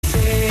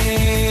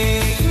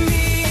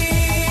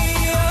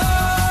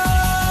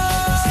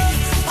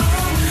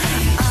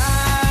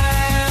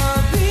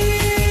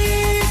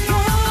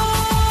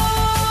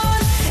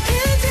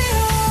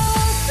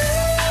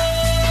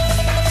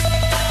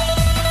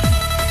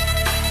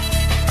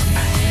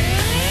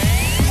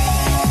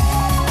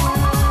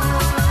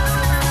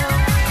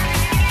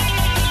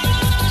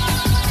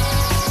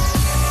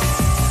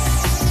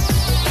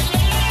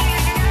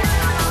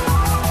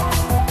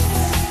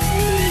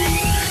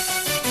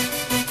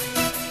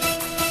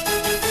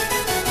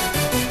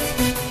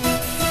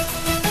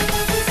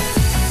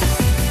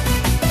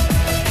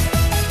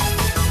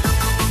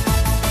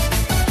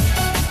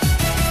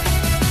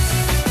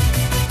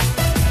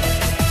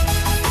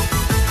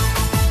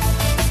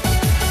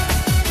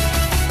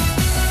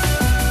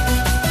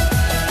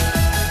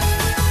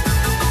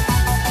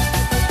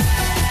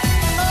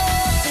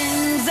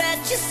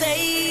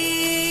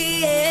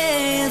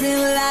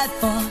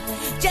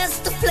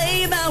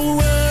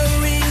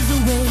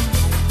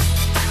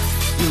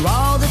You're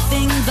all the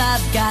things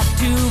I've got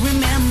to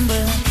remember.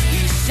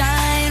 You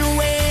shine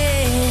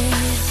away.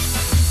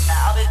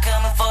 I'll be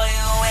coming for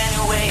you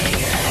anyway.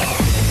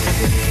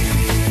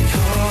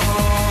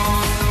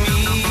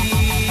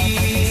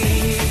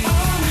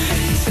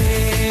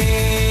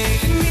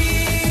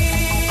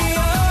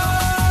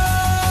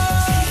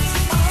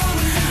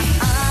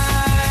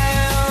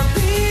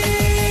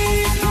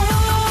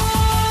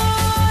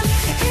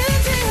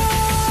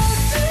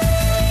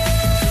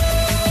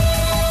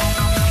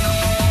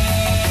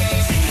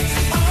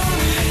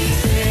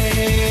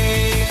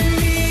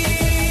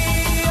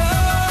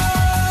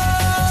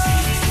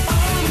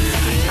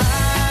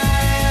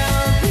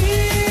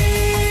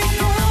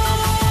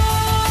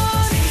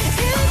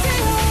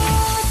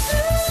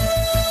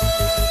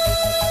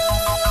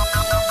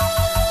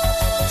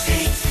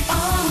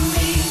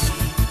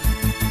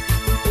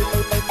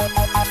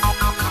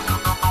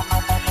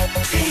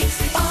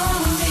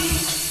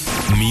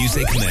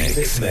 Music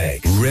Mix.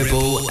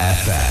 Ripple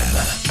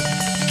FM.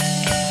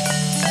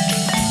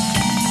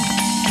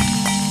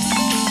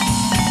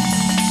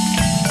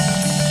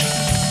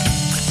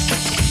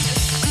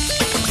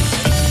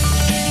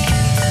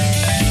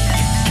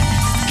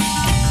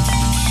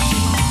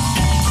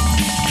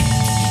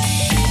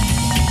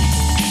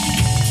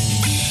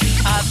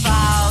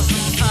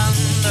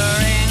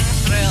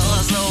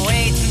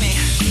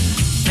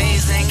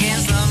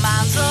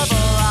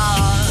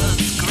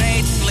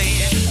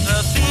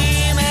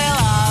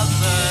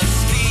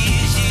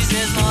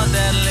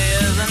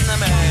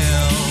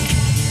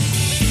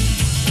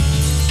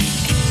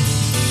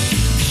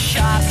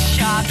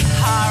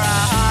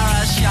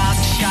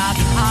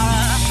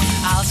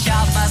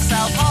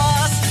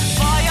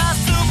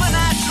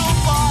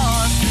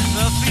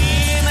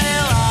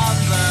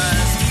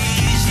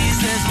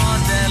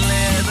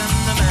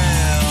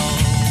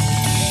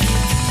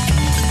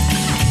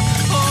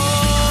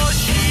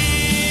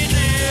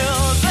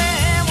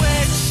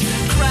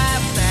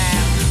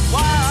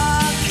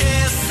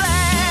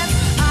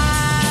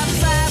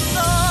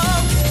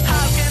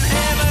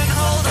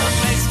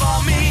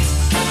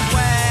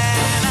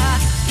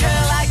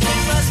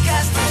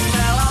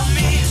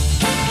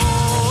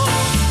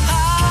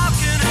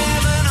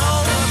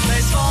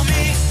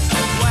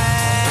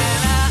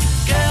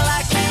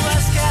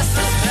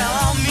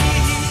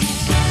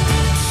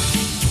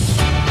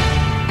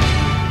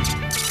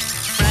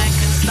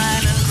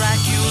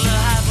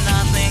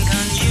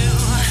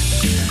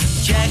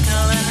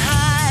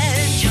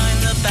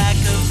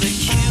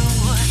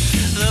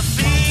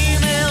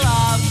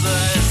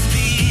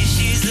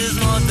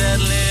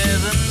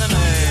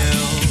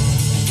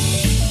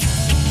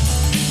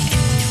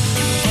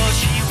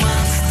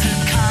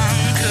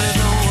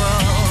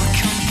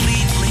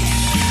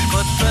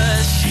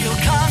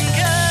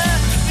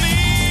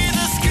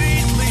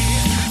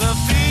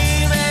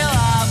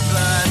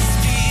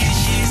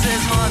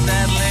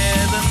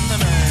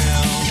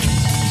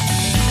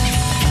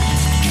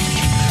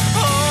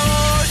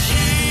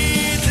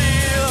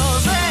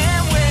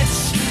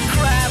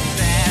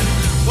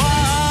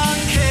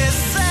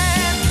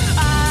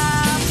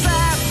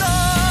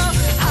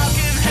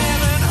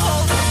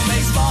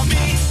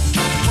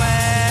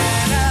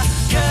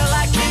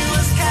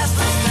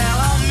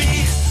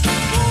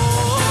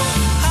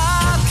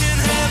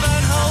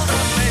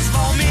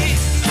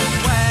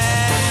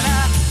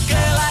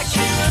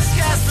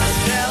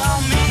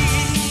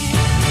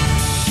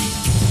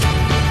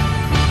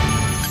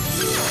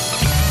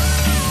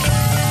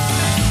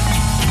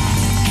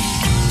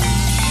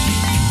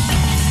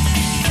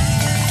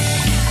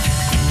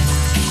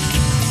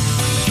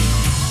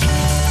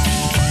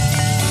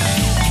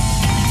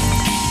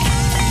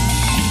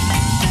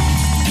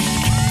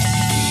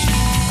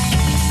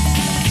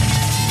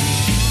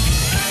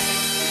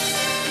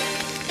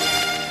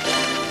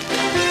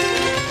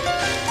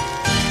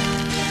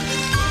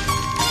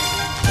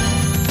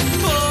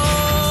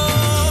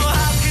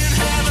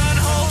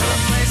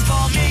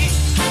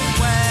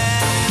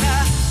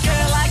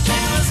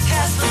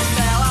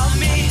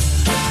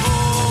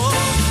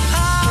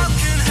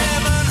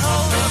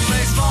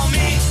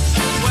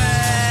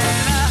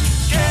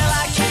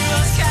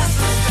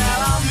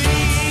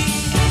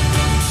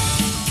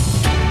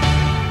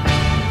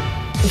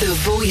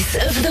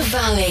 Of the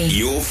Valley.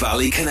 Your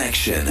Valley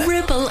Connection.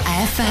 Ripple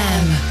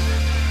FM.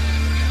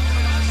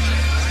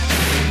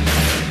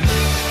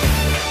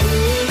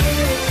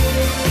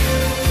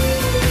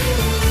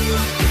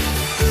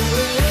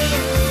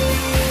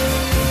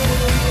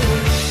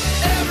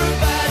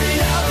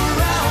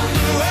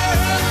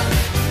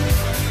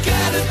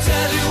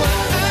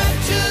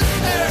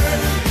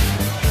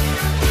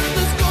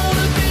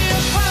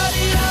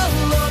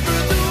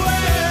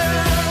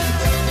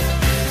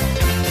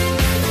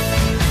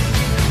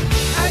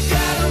 I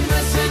got a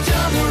message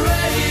on the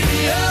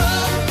radio.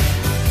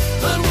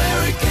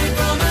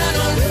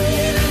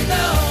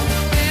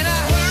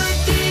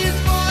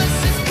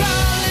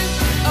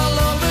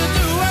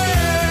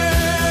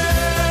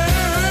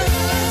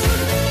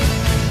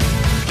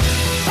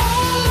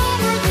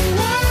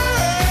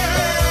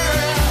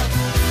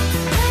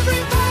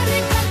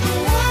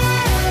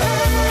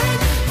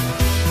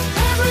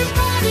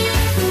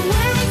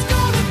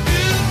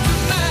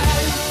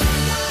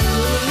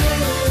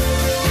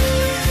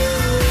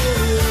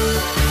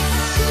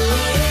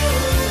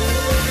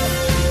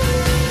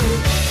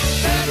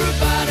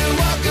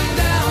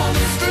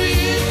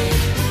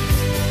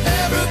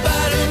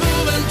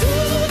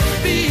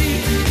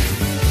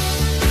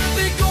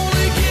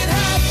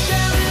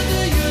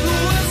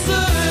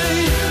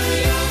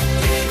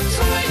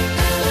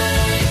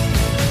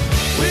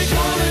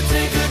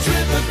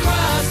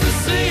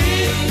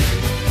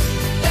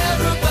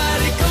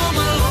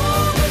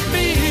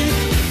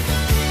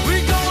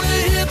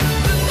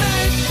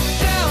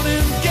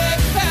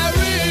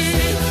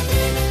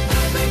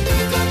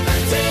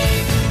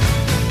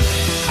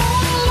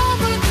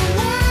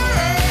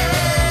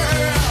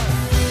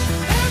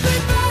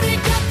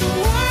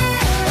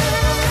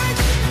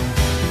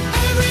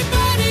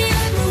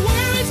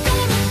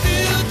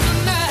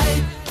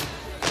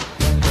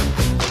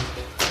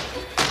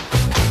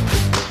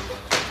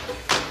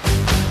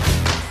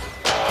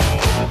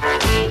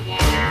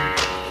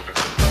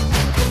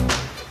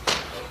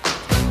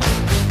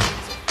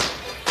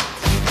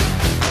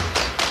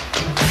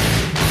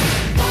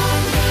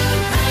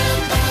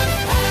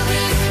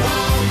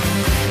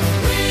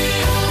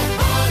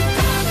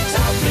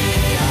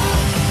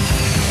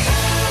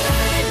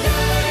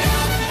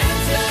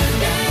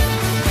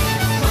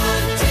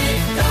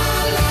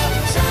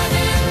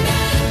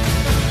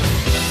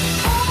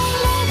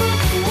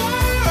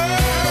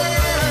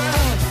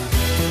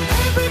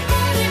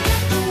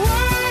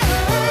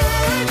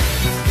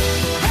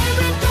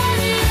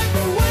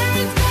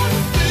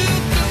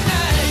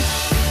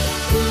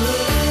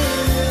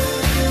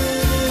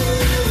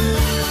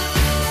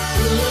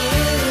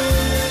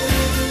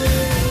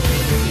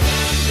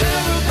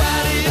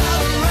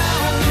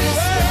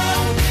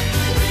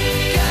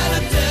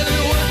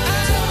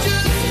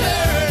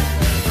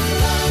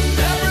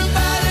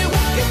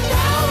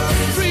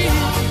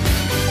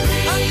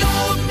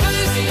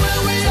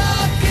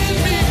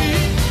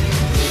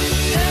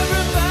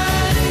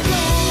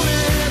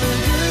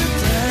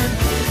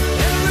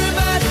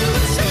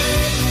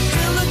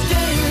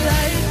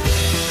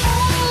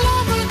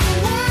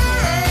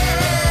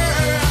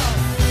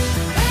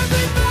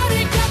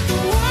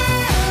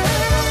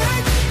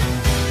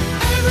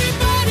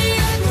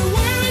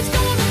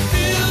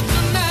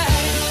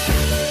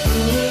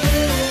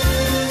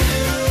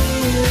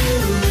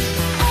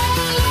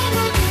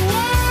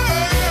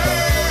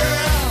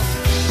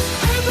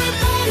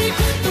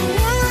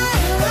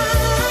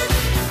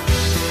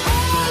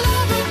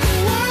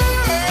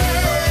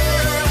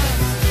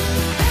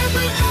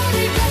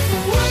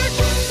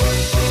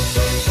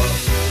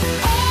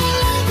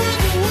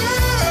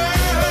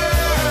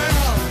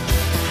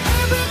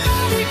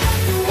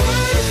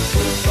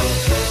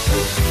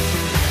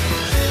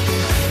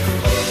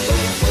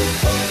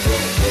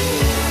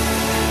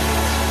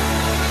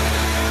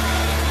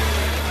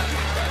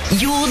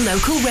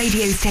 local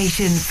radio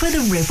station for the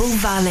Ribble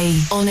Valley.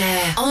 On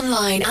air,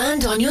 online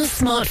and on your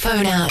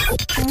smartphone app.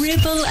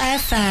 Ribble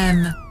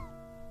FM.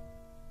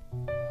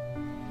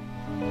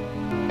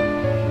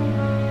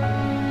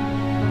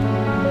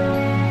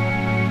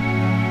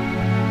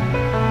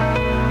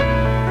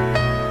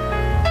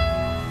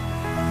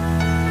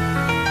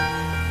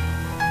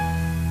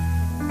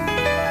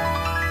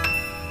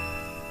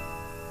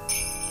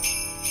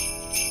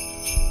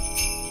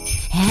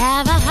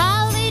 Have a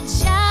holly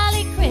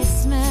jolly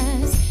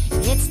Christmas.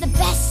 It's the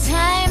best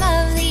time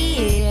of the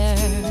year.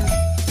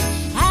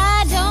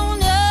 I don't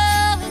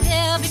know if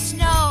there'll be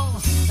snow,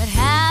 but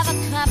have a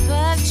cup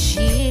of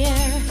cheer.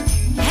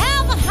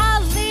 Have a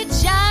holly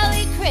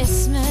jolly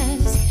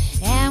Christmas.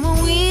 And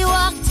when we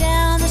walk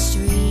down the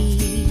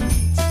street,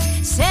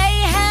 say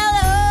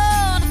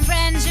hello to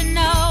friends you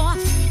know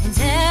and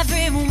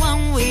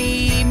everyone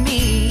we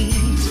meet.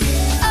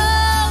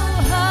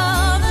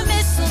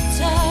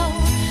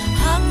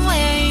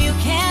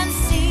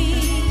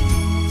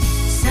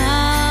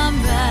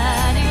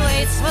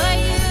 For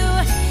you,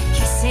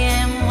 kiss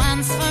him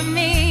once for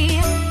me.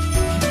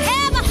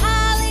 Have a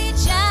holly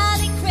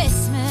jolly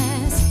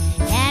Christmas.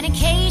 And in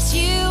case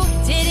you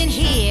didn't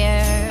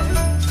hear,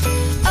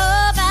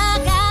 oh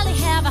by golly,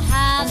 have a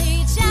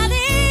holly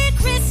jolly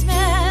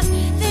Christmas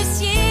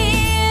this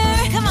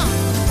year. Come on.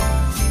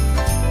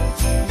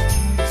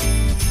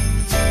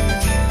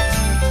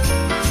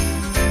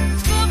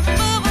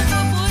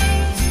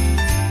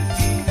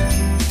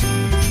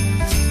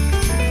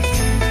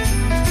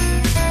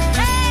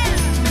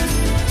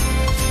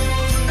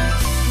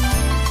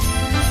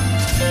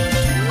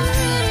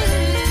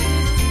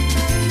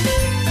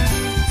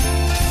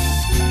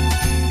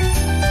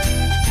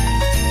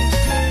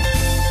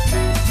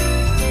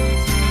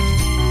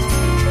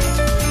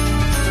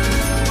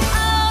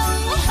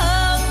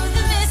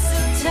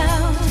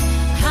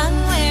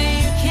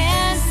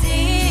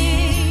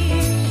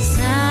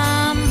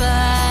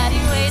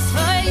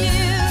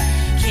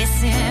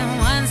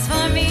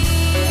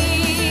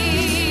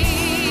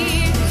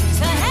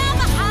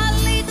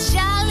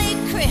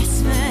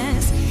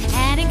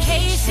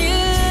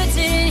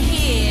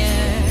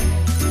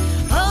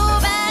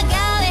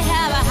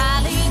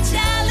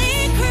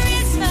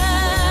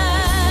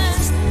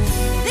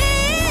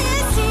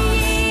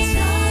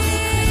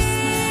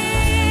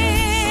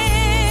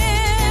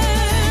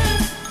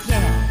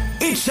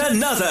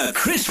 Another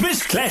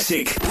Christmas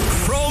classic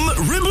from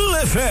Ribble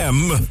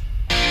FM.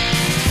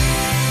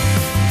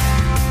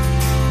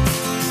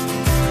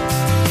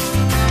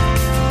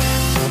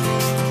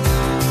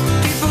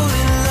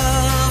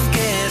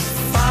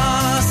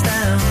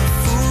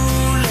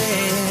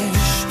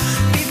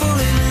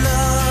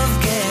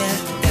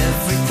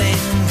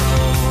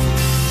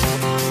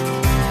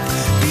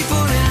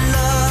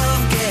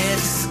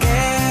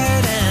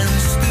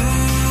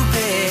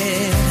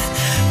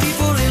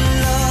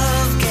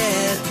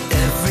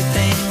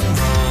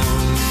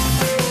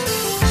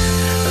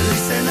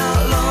 Listen up.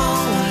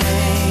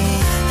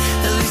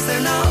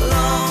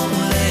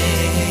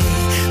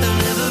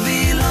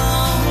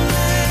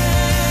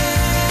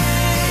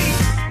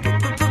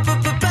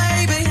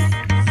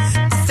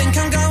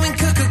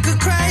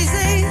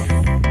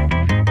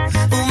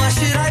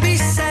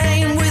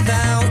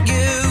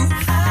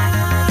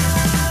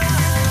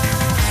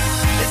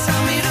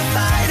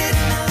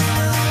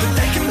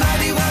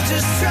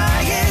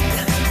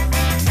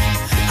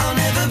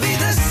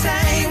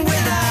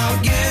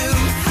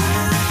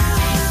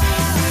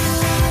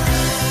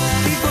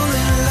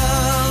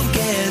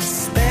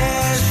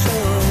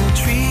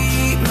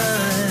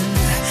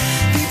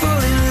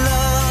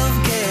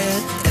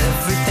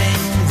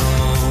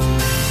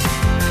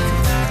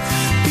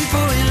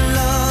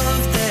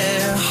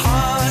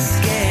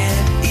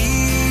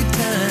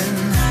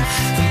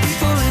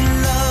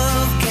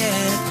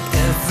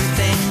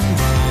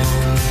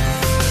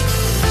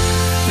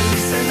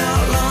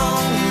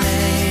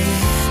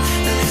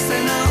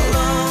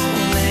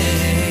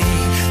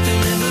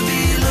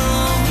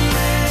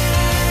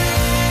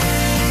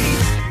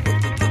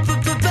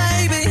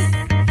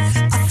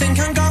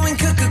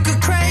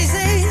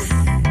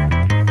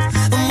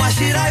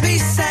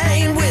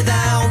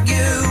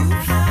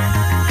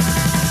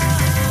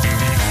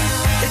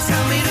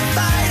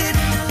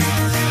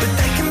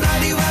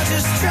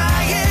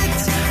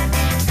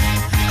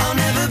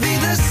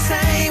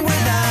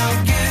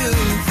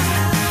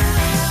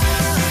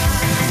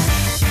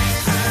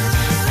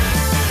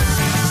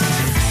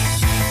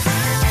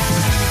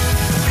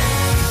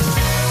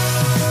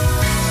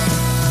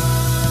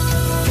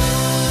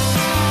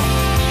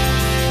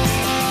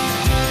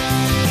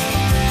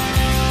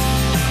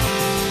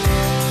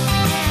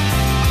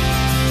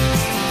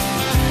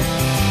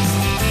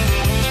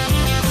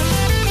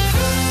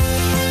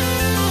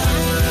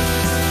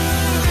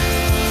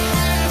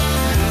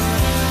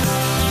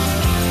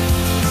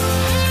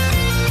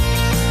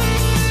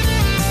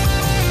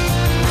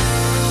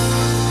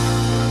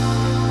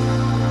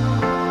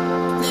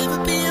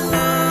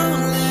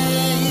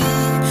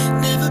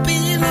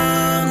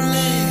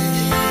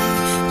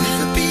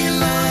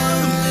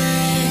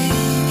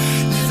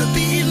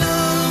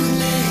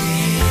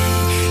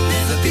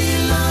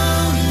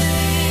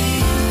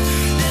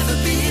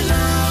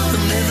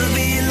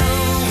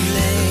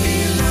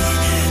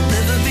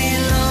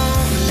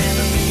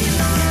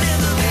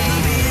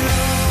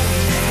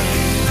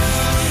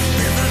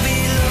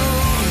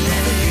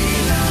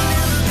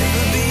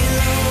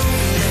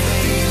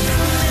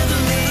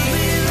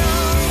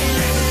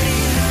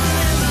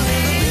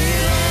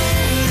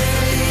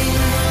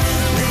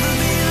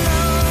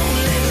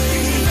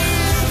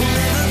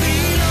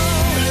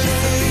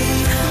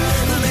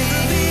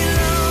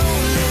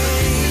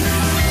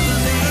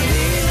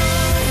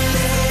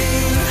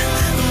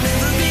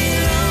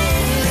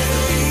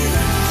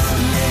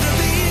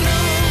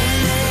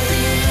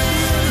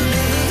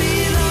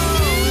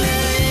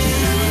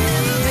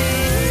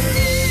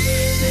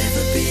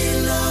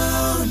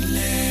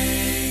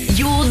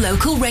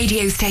 local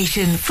radio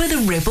station for the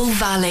Ribble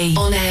Valley.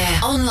 On air,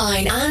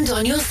 online and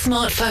on your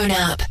smartphone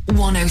app.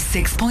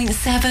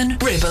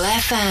 106.7 Ribble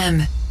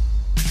FM.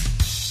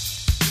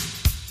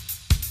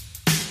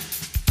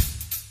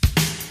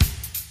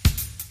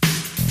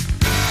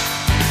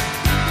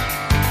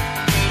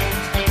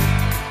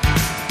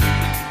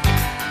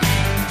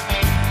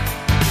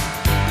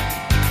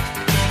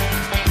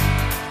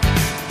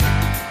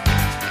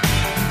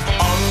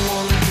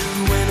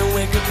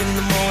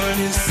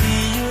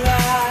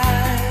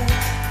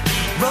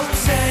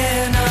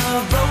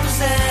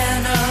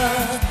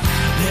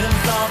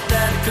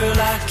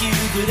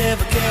 Could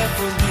ever care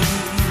for me,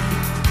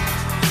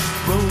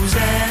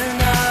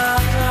 Rosanna.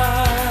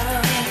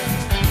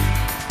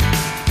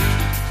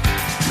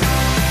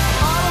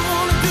 All I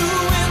wanna do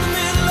in the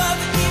middle of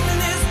the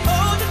evening is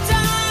hold you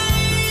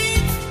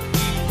tight,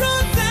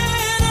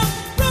 Rosanna,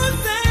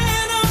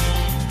 Rosanna.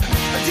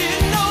 I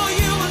didn't know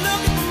you were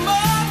looking for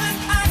more than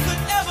I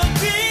could ever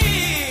be.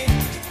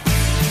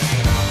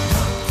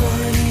 Not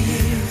 20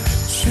 years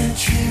since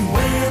you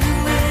went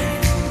away,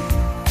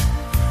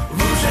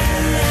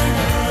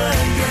 Rosanna.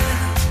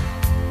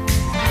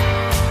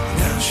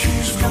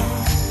 She's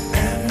gone,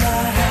 and I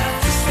have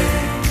to say,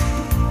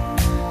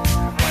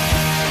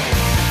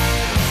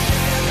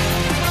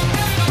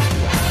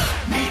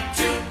 me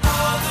too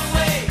all the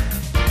way,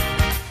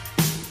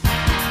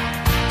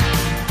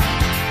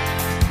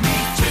 me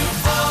too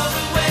all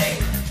the way,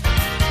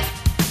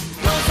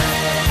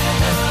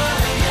 Rosanna,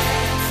 yeah,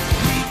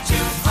 me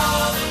too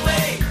all the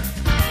way,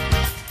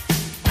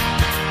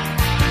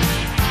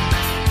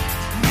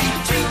 me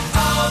too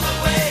all the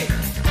way.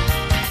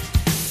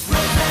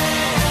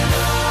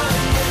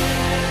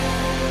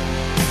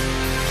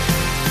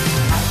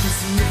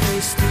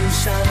 Still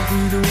shining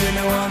through the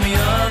window on the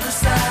other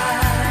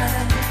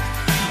side,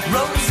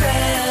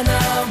 Rosanna,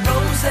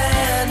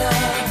 Rosanna.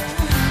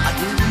 I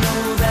didn't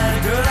know that a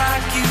girl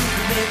like you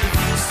could make me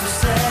feel so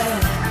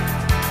sad,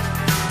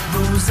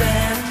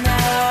 Rosanna.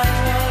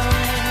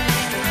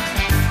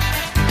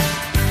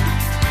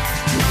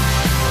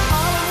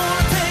 All I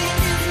wanna tell you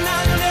is now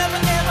you'll never,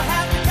 ever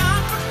have to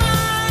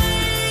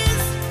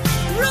compromise,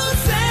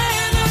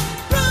 Rosanna,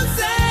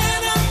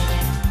 Rosanna.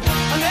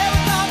 I never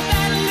thought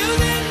that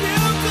losing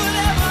you could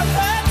ever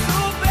hurt so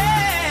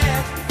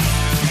bad.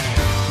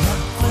 Not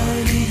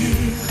 20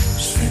 years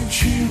since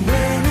you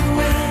went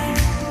away,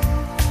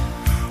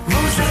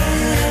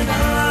 Rosanna,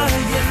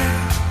 yeah.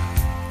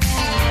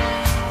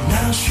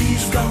 Now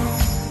she's gone,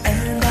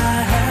 and I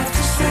have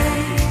to say,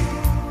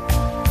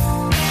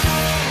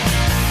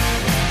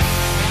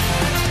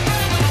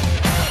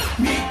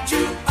 me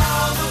too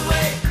all the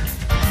way,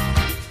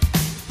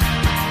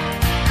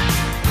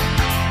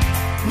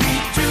 me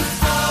too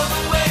all the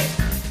way.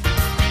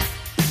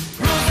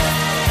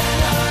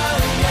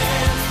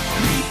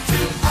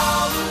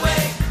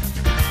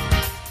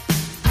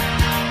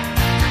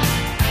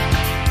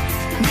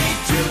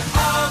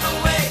 All the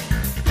way,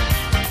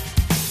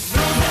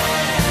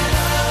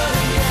 Rosanna,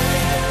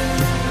 yeah.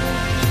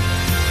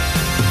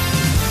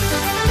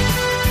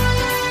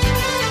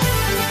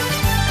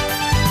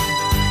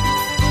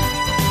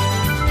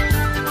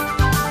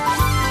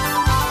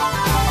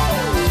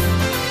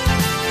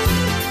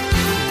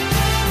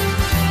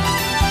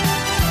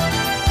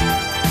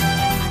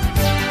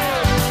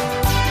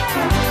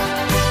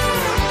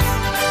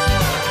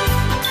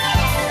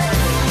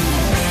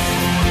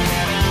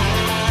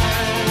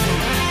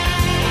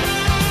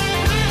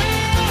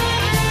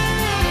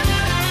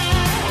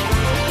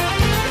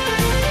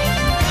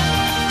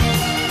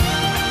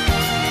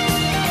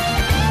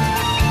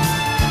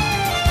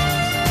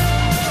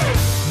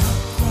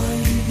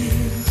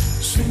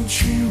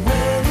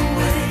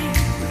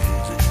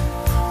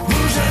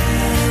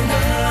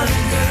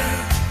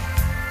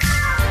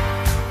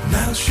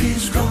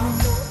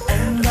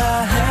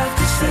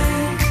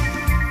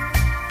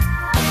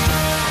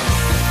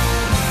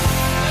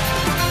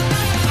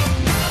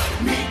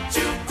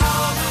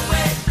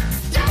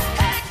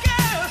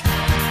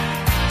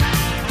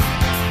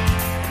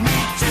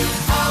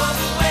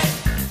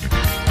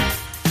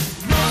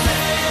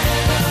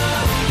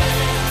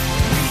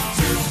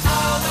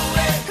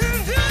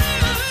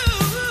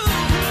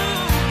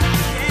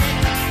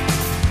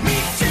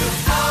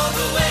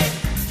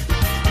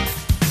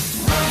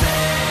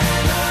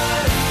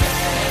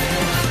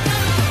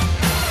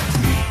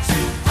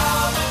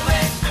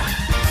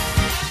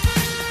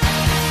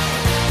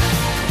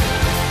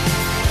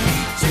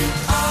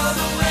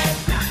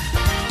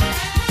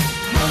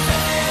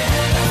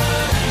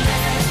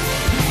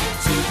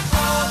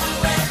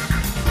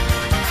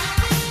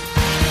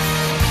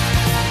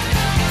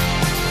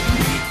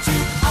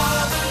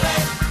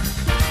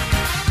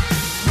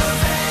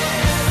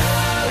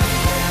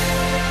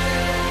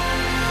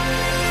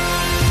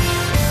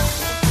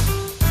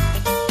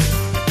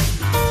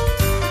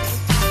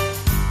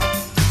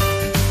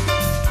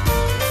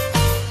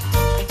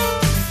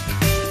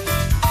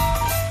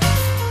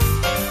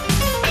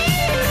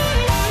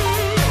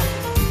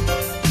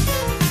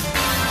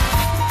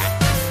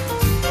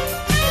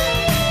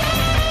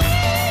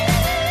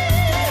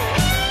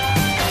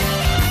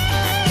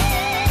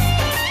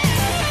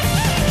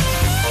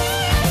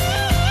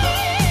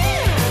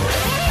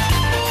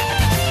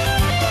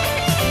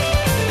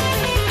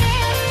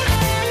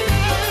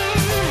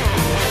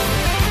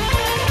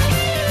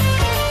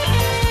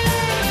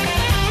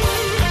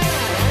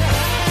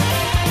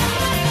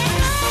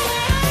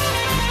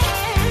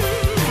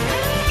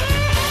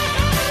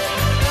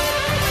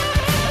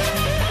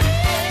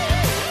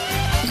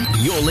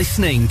 You're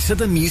listening to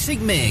The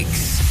Music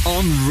Mix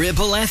on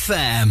Ribble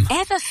FM.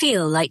 Ever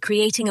feel like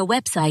creating a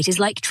website is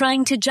like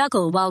trying to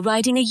juggle while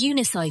riding a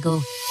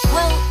unicycle?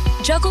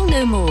 Well, juggle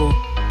no more.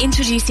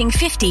 Introducing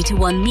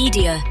 50-to-1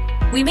 Media.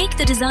 We make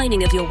the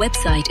designing of your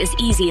website as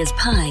easy as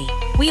pie.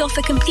 We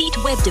offer complete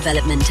web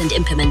development and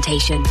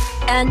implementation.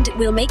 And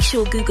we'll make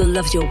sure Google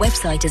loves your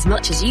website as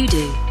much as you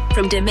do.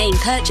 From domain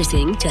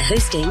purchasing to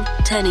hosting,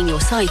 turning your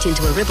site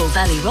into a Ribble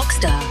Valley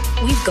rockstar,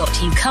 we've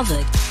got you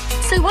covered.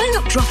 So why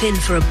not drop in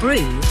for a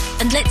brew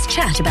and let's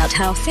chat about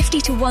how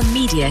 50-to-1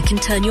 Media can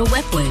turn your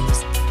web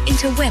woes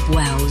into web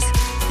wows.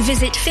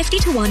 Visit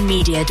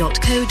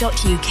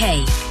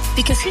 50to1media.co.uk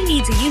because who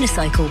needs a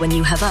unicycle when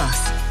you have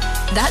us?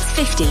 That's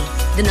 50,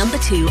 the number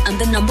 2 and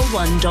the number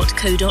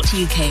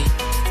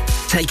 1.co.uk.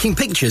 Taking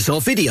pictures or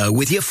video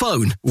with your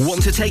phone?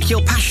 Want to take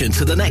your passion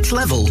to the next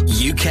level?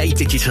 UK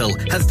Digital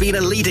have been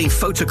a leading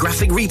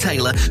photographic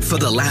retailer for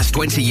the last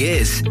 20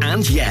 years.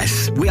 And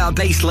yes, we are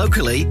based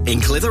locally in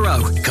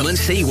Clitheroe. Come and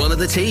see one of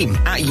the team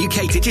at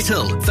UK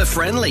Digital for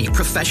friendly,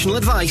 professional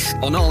advice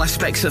on all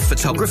aspects of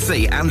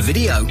photography and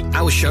video.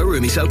 Our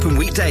showroom is open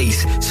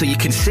weekdays, so you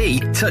can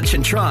see, touch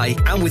and try.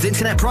 And with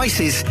internet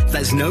prices,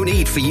 there's no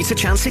need for you to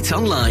chance it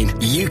online.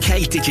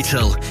 UK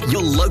Digital,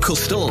 your local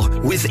store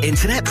with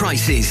internet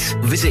prices.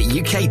 Visit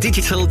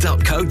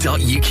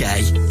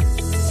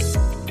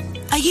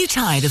ukdigital.co.uk. Are you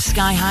tired of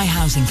sky-high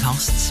housing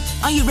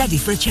costs? Are you ready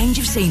for a change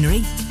of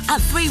scenery?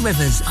 At Three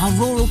Rivers, our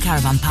rural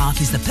caravan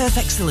park is the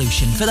perfect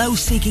solution for those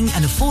seeking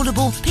an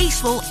affordable,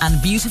 peaceful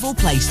and beautiful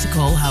place to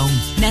call home.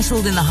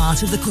 Nestled in the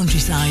heart of the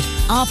countryside,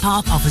 our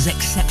park offers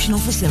exceptional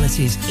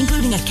facilities,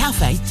 including a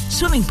cafe,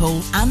 swimming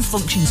pool and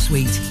function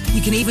suite.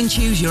 You can even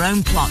choose your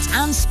own plot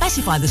and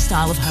specify the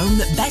style of home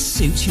that best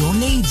suits your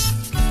needs.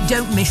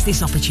 Don't miss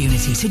this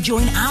opportunity to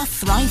join our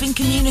thriving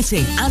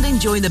community and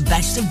enjoy the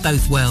best of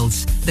both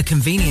worlds, the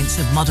convenience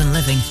of modern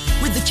living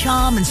with the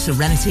charm and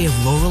serenity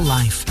of rural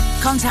life.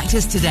 Contact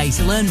us today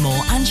to learn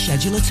more and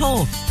schedule a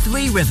tour.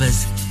 Three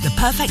Rivers, the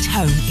perfect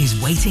home is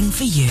waiting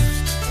for you.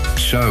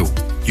 So,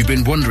 you've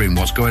been wondering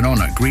what's going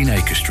on at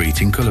Greenacre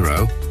Street in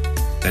Clitheroe?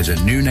 There's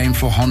a new name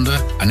for Honda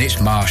and it's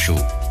Marshall.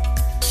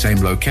 Same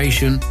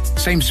location,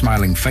 same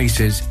smiling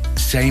faces,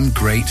 same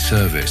great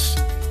service.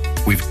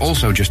 We've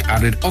also just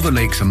added other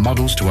lakes and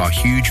models to our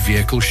huge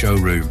vehicle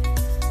showroom.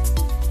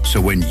 So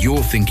when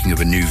you're thinking of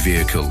a new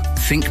vehicle,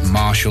 think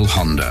Marshall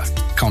Honda.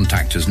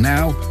 Contact us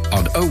now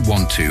on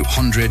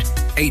 01200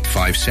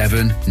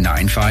 857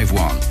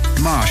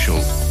 951. Marshall,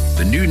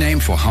 the new name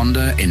for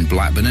Honda in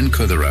Blackburn and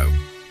Clitheroe.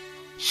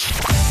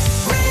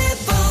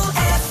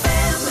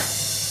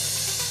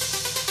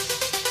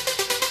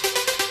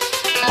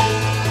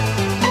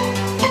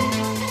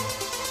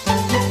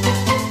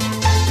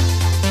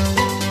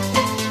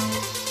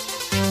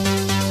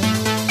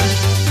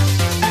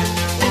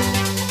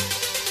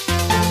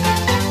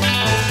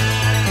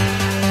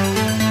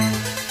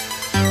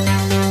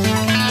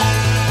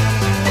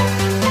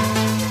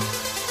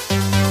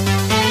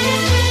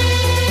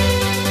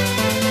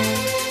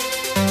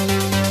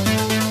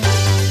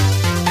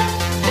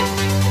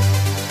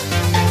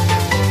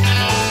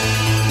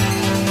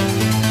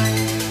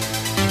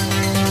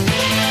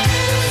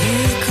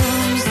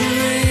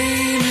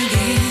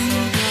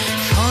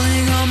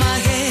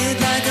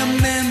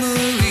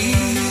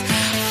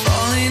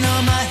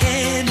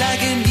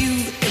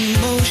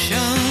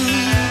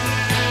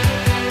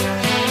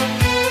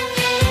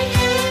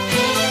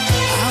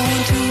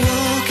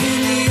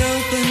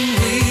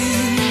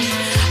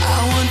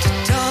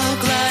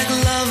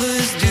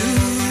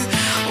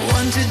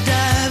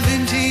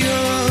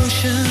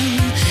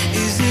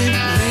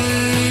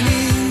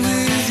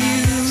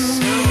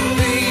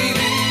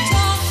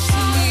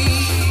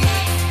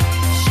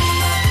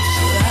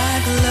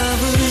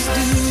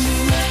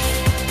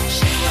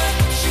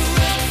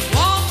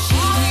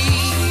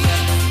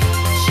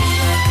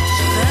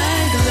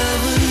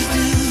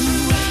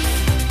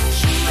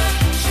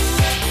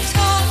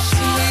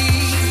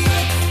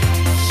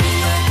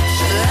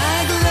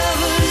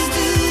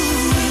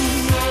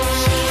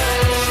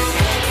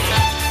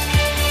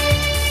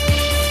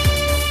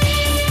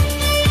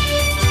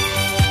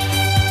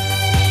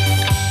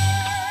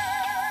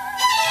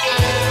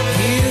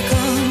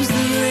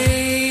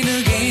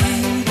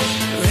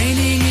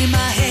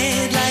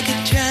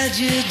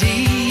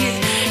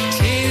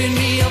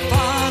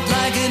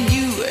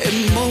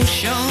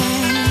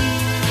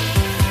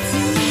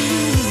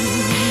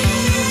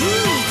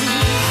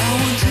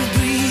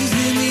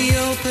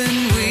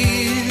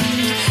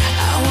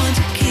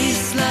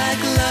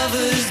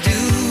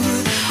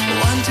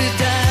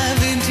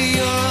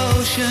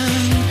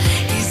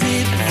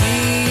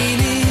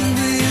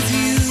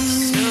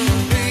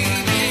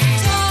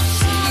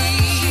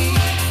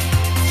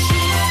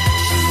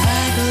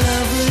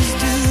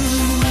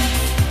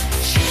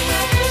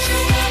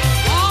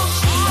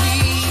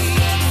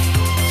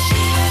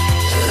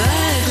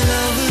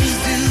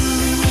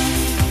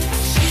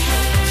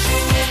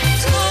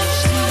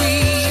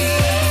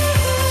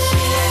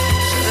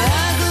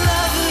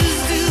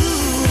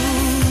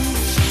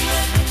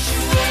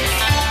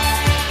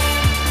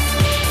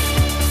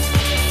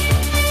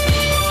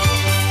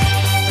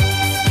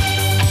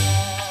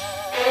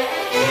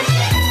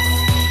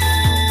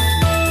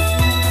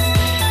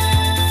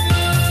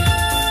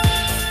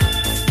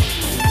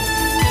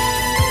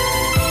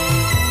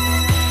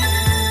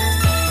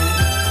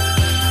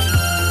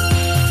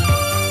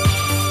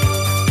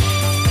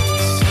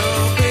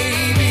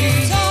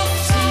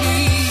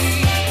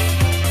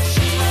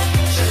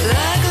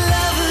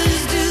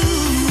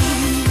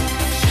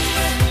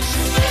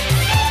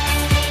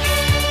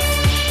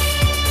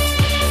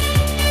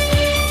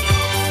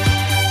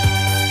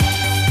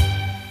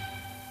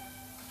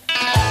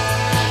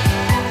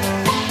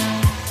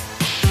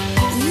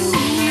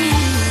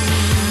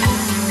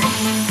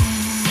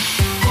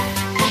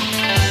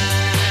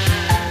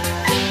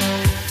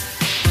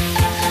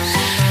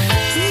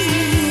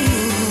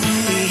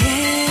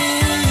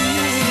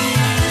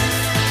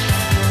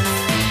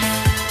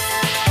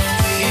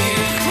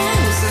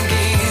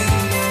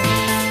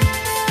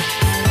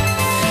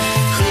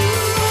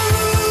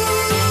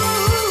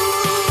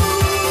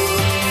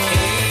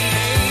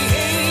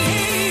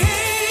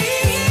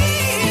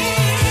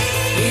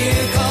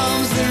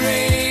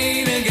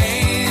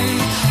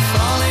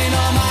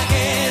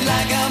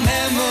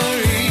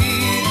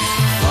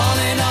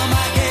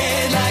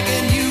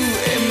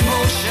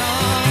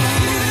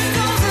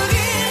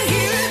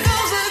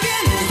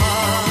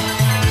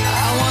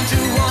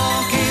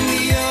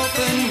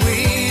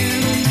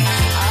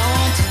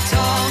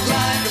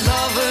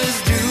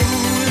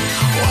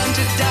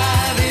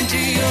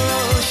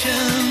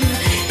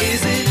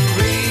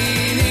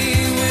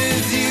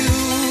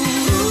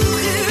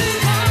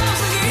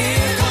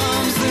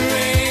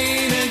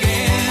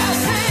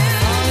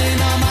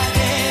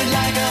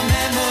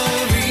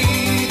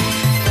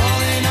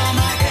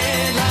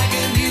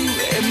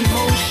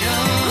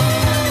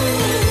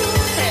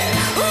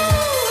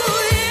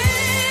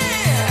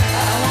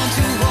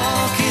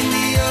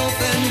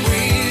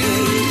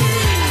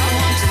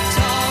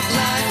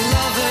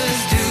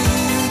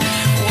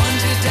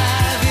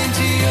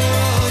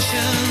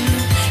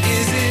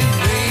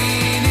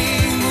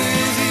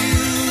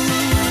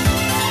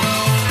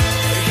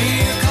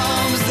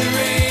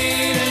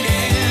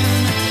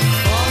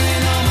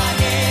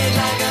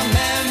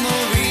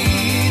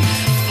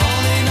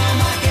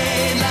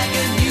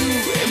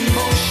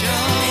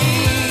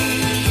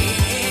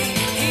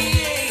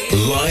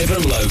 Live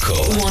and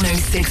local.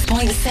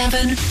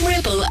 106.7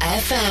 Ribble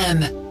FM.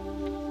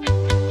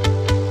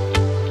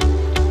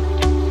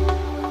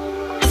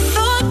 I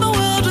thought my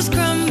world was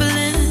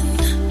crumbling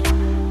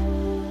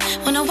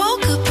when I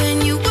woke up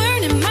and you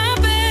weren't in my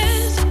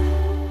bed,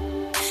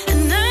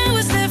 and I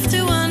was left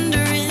to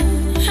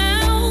wondering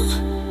how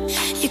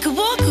you could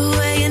walk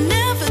away and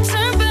never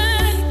turn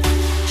back.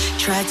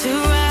 Tried to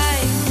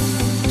right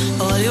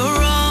all your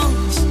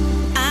wrongs.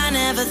 I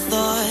never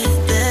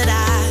thought that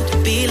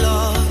I'd be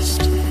lost,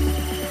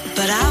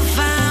 but I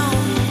found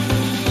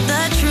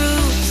the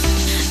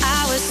truth.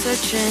 I was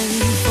searching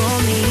for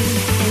me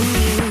in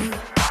you.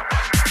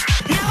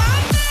 Now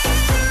I'm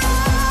better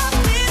off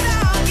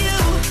without you,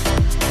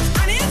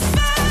 and it's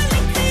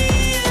finally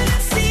clear to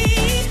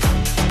see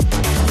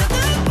that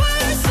the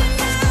person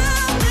I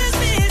was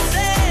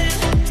missing,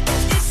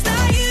 it's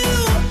not you,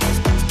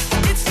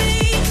 it's me.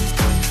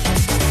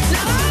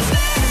 Now I'm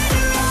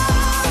better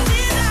off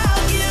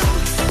without you,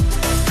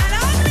 and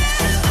I've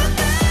never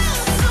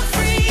felt so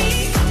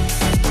free.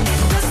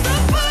 'Cause the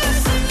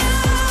person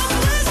I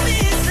was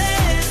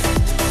missing,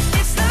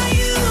 it's not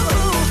you,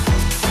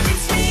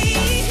 it's me.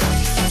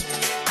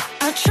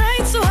 I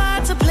tried so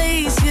hard to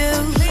please you,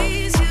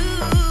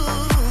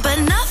 but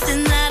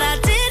nothing that I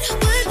did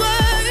would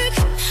work.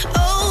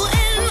 Oh,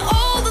 and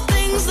all the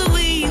things that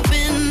we've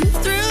been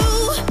through,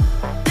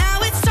 now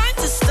it's time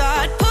to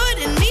start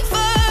putting me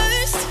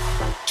first.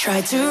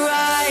 Tried to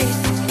right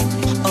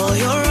all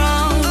your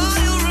wrongs.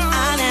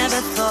 I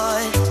never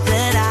thought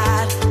that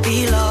I'd be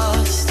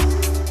lost,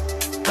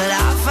 but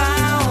I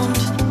found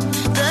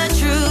the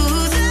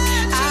truth.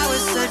 I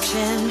was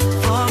searching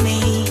for me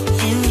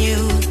in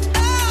you.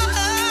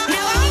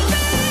 Now I'm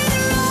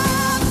better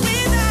off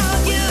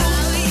without you,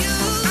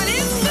 and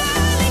it's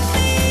finally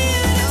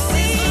clear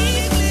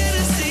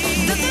to see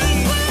that the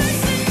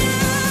person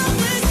I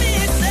was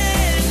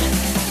missing,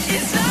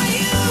 it's not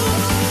you,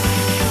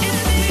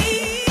 it's me.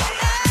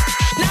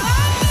 Now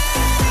I'm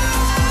better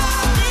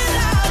off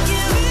without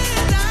you,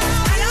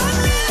 and I've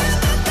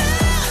never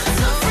felt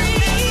so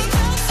free.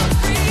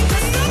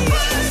 'Cause the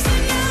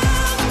person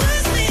I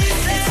was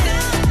missing,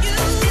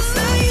 it's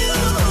not you,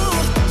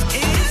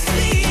 it's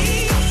me.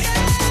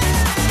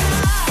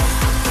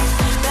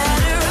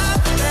 Better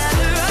up,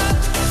 better up,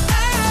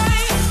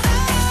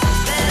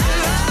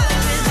 better up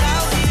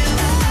without you.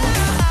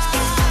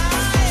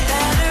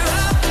 Better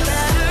up,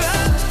 better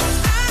up,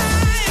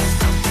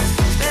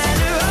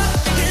 better up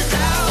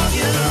without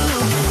you.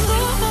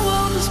 Thought my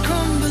world was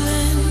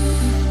crumbling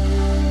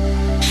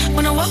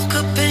when I woke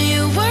up and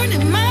you weren't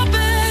in my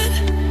bed,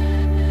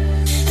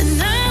 and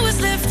I was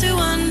left to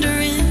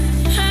wondering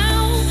how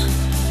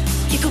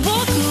you could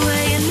walk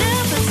away and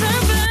never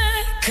turn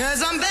back. 'Cause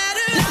I'm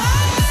better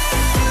off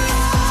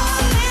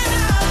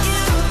without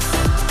you,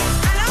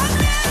 and I've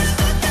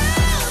never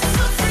felt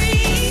so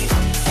free.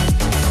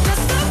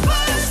 'Cause the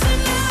person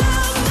I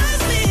was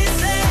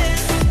missing,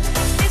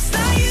 it's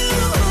not you,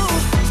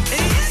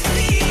 it's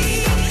me.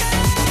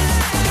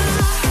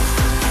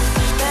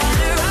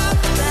 Better up,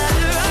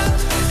 better up,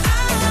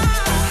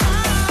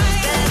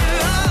 better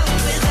up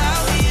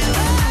without you.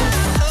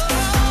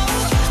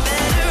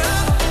 Better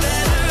up,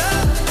 better up, better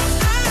up.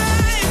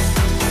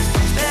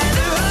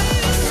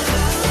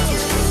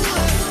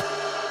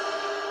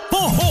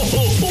 Ho, ho,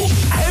 ho, ho.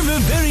 Have a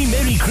very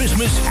Merry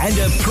Christmas and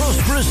a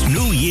prosperous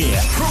New Year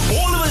from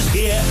all of us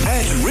here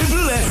at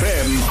Ribble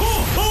FM. Ho,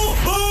 ho,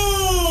 ho!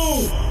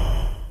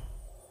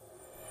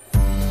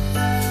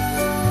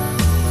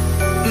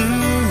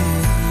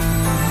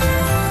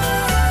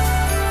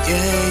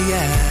 Yeah,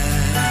 yeah.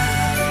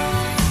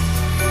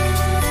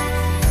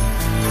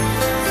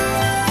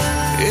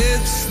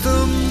 It's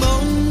the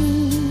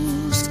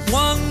most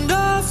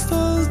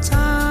wonderful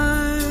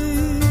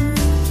time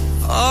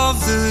of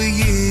the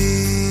year,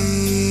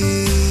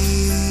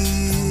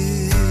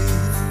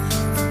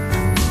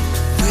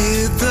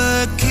 with the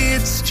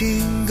kids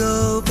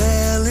jingle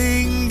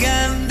belling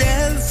and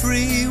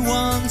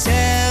everyone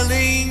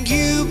telling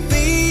you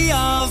be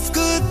of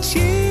good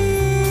cheer.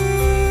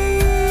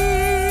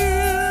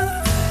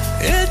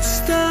 It's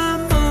the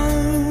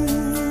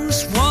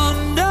most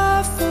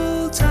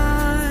wonderful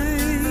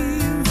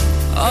time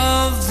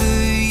of the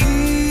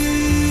year.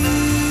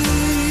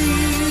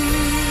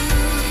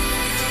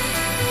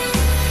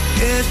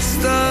 It's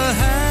the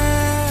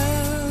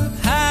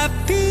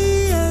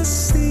happiest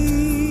season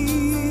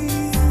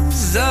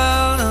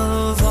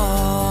of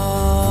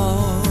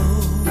all,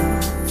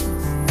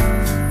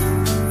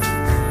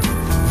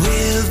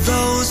 with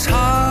those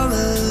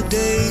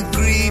holiday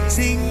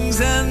greetings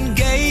and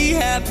gay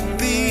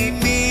happy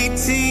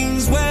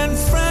meetings when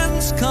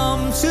friends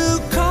come to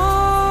call.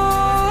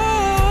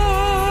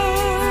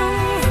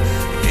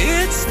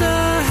 It's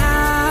the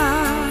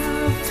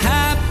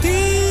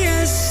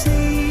happiest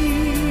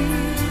season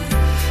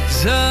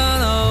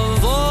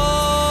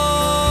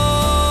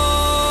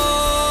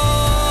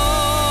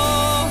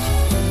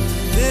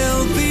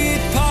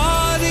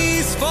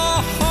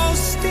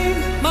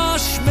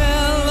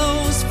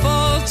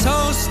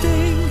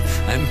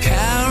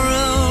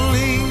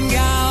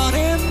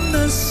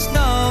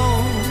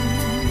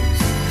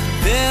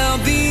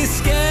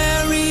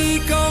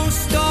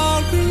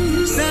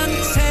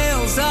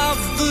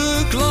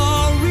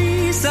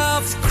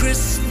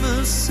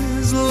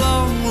Christmases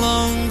long,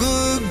 long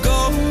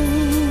ago.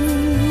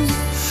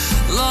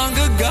 Long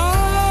ago.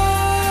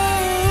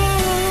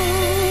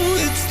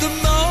 It's the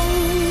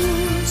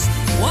most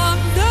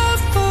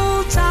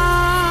wonderful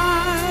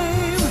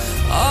time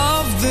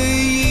of the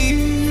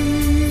year.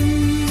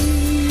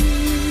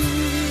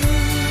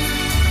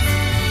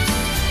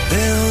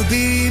 There'll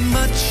be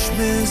much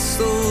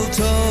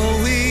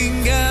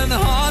mistletoeing and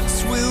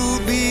hearts will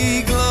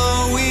be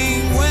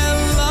glowing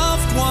when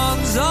loved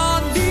ones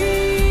are near.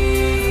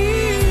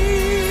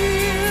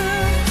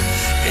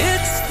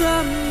 It's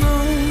the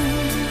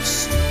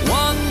most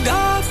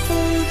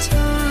wonderful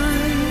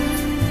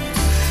time.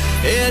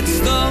 It's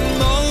the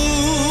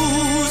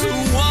most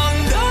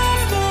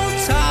wonderful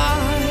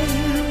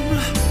time.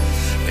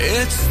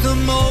 It's the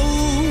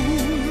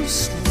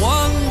most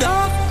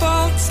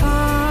wonderful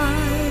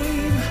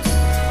time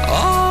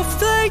of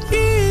the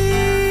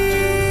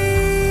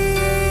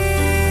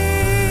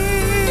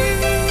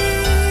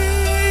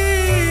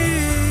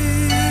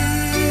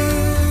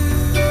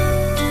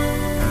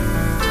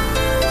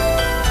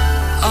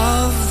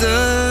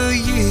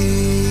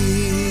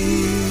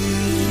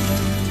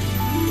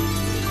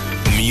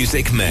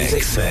Music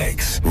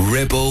Mix.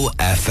 Ribble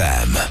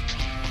FM.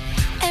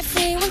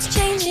 Everyone's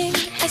changing,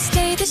 I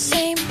stay the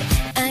same.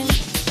 I'm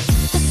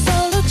the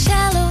soul look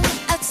shallow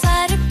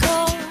outside a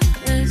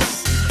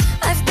chorus.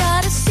 I've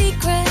got a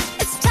secret,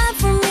 it's time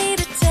for me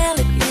to tell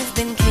it. You've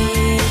been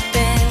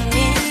keeping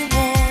me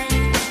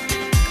warm.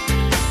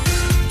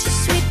 To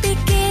sweet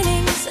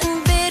beginnings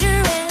and bitter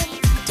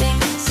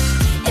endings.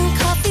 In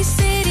Coffee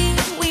City,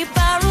 we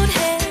borrowed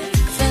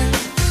heaven.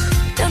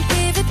 Don't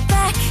give it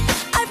back,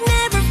 I've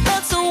never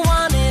felt so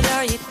wanted.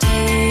 Are you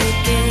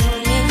taking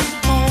me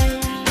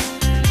home?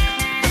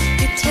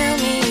 You tell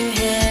me you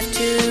have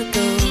to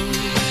go.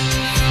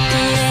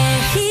 The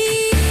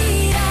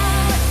heat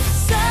out,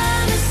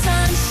 summer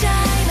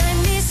sunshine, I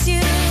miss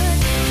you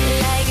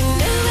like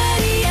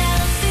nobody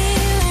else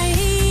in the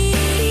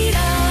heat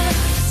out,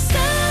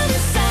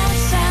 summer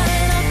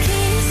sunshine, I'll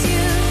kiss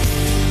you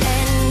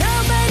and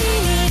nobody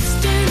needs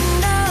to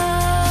know.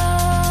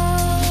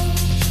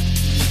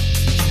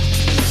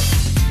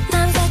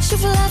 Now that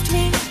you've left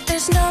me,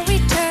 there's no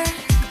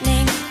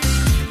returning.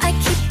 I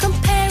keep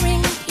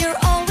comparing, you're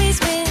always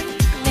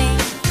winning.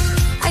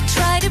 I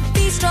try to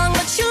be strong,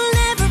 but you'll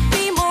never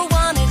be more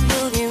wanted.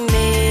 Will you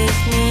make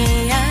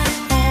me at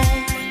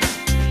home?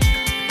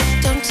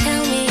 Don't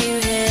tell me you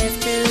have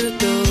to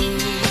go.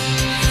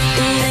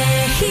 In the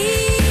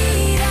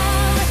heat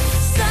out,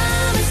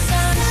 summer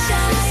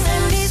sunshine, I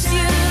miss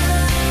you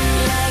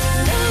like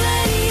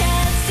nobody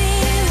else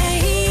in the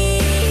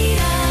heat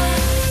out,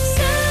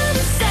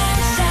 summer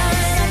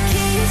sunshine, I'll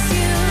kiss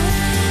you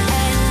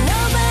and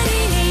nobody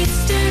needs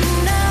to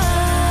know.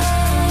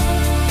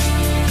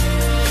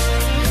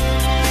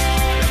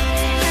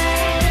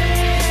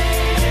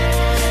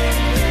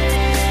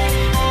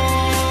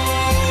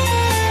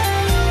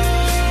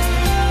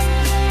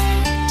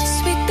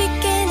 Sweet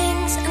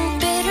beginnings and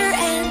bitter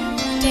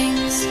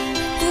endings.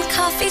 In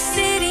Coffee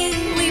City,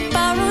 we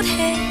borrowed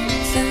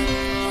heaven.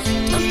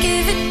 Don't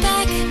give it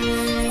back.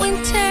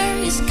 Winter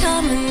is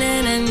coming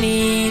and I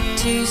need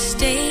to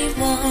stay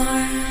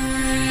warm.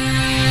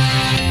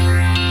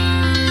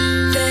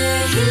 The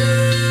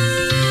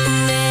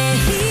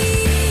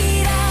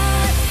heat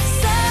out,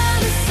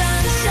 summer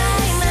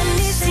sunshine, I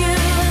miss you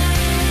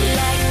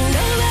like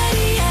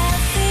nobody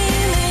else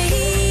in the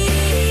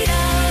heat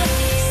out,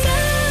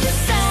 summer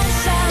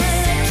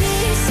sunshine, I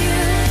kiss you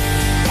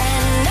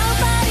and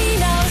nobody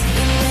knows.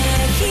 In the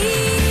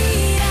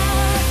heat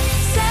out,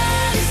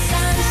 summer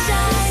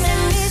sunshine, I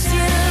miss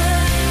you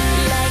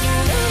like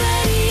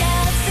nobody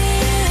else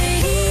in the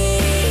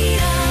heat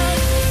out,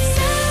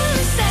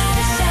 summer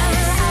sunshine,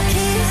 I'll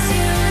kiss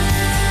you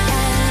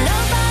and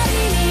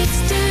nobody needs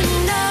to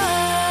know.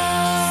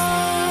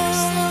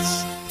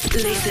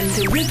 Listen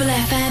to Ribble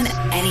FM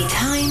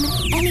anytime,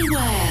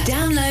 anywhere.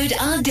 Download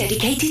our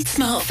dedicated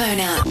smartphone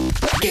app.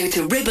 Go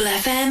to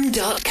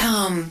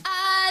ribblefm.com.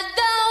 I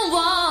don't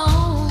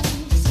want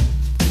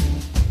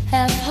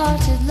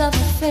half-hearted love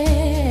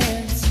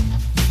affairs.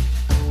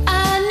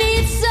 I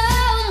need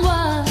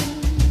someone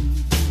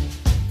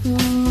who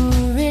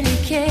really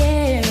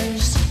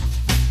cares.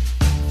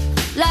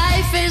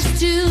 Life is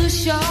too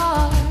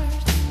short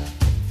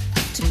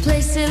to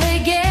play silly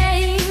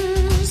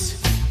games.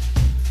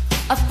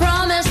 I've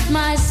promised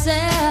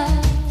myself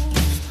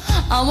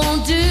I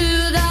won't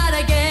do that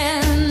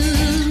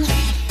again.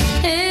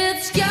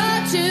 It's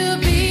got to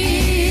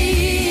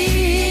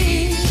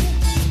be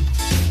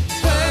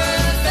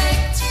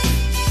perfect.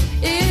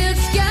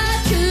 It's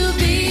got to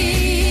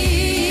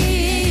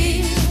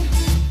be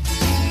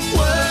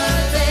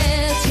worth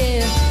it.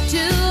 Yeah.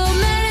 Too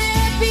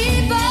many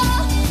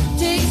people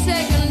take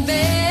second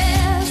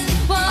best.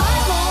 Well, I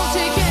won't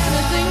take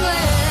anything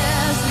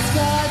less. It's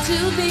got to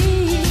be,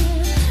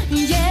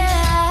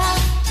 yeah,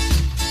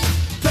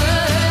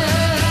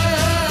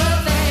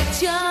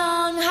 perfect.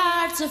 Young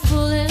hearts are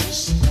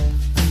foolish.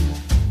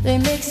 They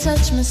make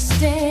such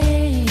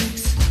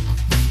mistakes.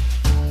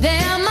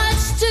 They're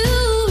much too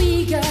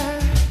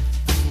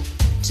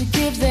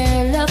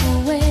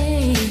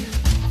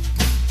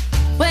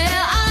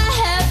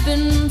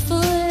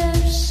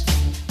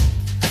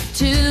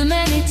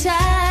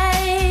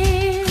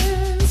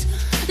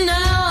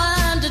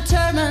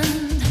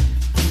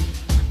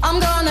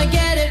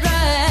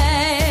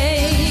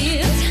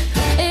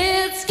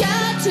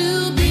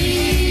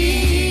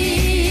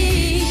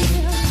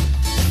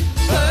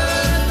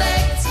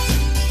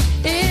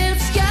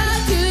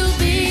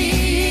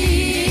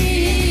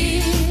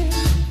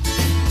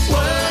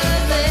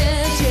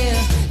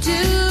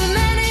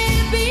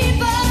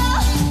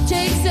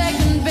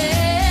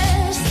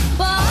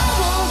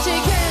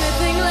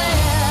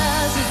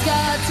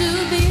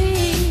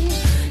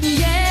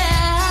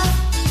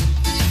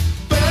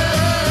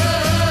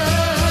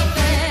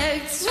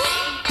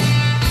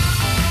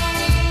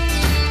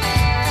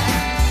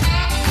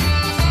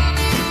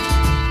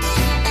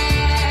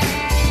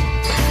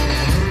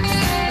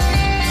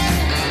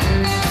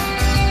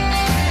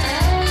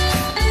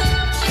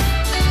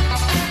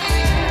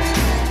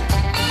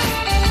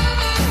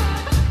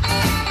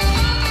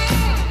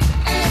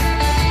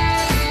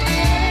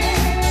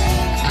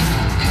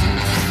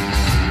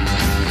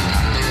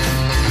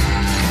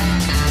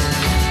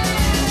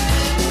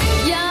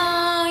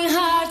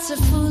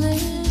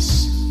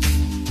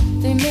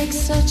make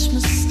such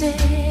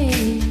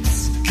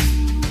mistakes.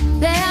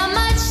 They are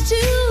much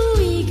too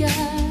eager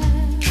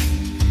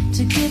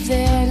to give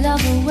their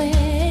love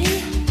away.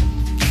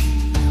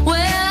 Well,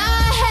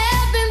 I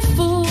have been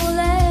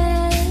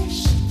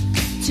foolish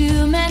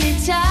too many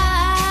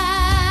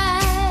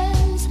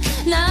times.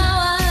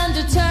 Now I'm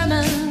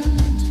determined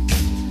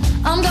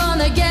I'm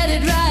gonna get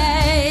it right.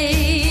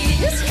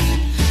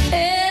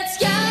 It's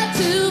got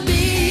to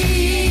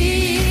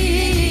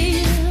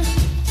be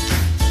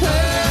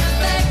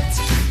perfect.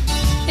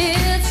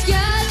 It's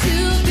got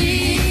to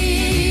be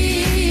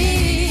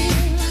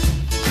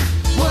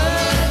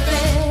worth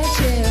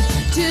it. Yeah.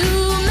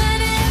 Too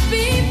many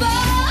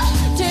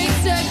people take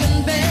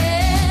second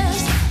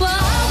best. Well,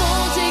 I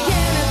won't take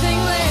anything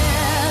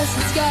less.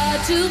 It's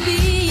got to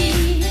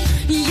be,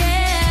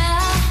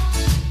 yeah,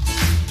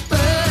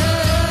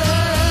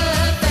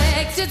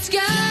 perfect. It's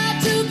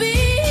got to be,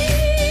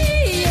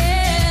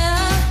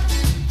 yeah,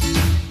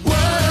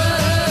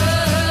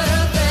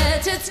 worth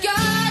it. It's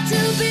got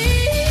to be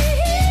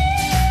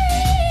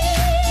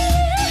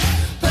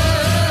perfect.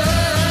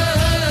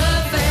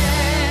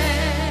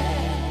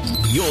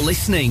 You're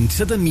listening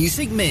to the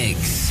Music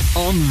Mix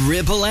on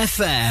Ribble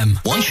FM.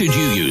 Why should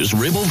you use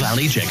Ribble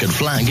Valley Checkered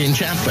Flag in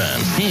Chatburn?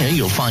 Here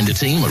you'll find a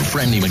team of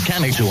friendly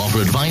mechanics who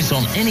offer advice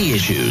on any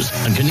issues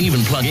and can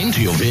even plug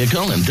into your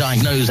vehicle and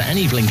diagnose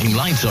any blinking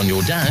lights on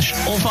your dash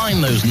or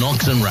find those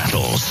knocks and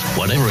rattles.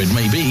 Whatever it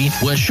may be,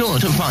 we're sure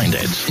to find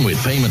it.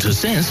 With Payment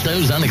Assist,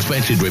 those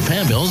unexpected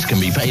repair bills can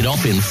be paid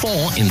off in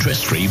 4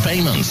 interest-free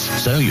payments,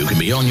 so you can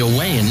be on your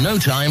way in no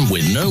time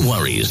with no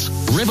worries.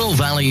 Ribble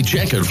Valley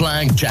Checkered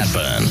Flag,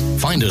 Chatburn.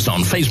 Find us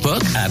on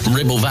Facebook at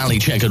Ribble Valley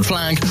Checkered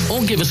Flag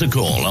or give us a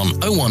call on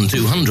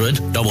 01200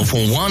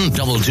 441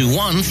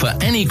 221 for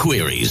any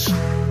queries.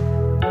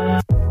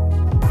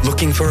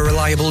 Looking for a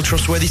reliable,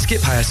 trustworthy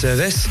skip hire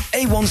service?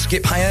 A1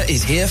 Skip Hire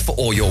is here for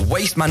all your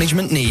waste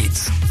management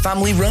needs.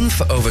 Family run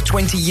for over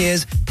 20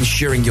 years,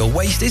 ensuring your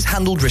waste is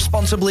handled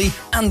responsibly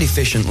and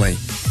efficiently.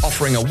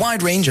 Offering a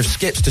wide range of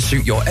skips to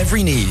suit your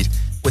every need,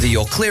 whether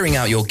you're clearing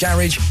out your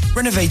garage,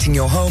 renovating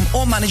your home,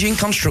 or managing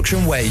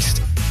construction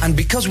waste. And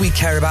because we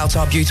care about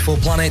our beautiful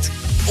planet,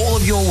 all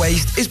of your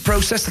waste is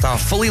processed at our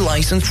fully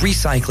licensed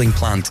recycling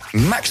plant,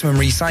 maximum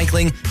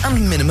recycling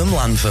and minimum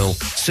landfill,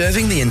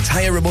 serving the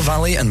entire Ribble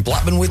Valley and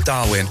Blackburn with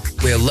Darwen.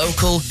 We're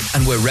local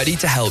and we're ready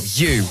to help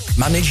you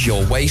manage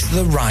your waste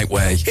the right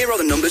way. Here are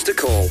the numbers to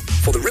call.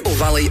 For the Ribble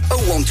Valley,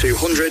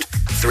 01200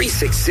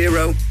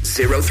 360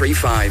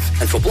 035.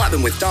 And for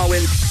Blackburn with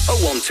Darwen,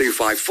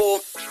 01254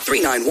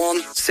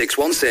 391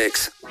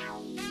 616.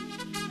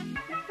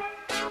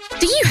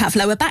 Do you have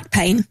lower back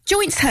pain,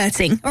 joints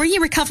hurting, or are you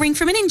recovering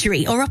from an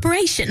injury or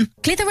operation?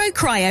 Clitheroe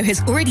Cryo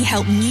has already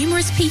helped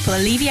numerous people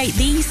alleviate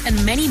these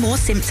and many more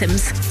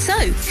symptoms. So,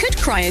 could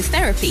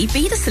cryotherapy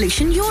be the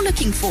solution you're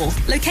looking for?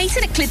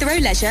 Located at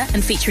Clitheroe Leisure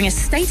and featuring a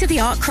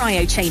state-of-the-art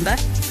cryo chamber,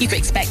 you can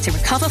expect to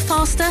recover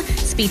faster,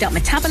 speed up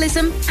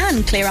metabolism,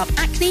 and clear up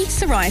acne,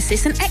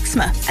 psoriasis, and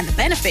eczema. And the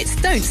benefits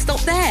don't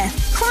stop there.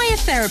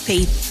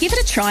 Cryotherapy. Give it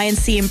a try and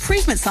see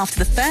improvements after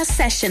the first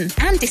session,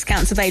 and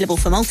discounts available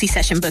for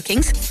multi-session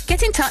bookings.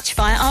 Get in touch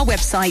via our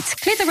website,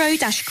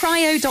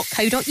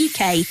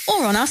 clitheroe-cryo.co.uk,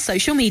 or on our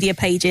social media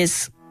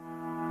pages.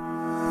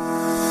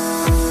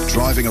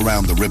 Driving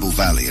around the Ribble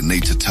Valley and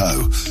need to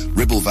tow?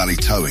 Ribble Valley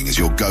Towing is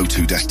your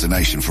go-to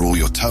destination for all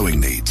your towing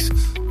needs.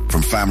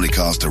 From family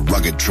cars to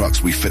rugged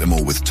trucks, we fit them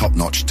all with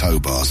top-notch tow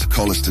bars.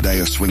 Call us today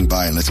or swing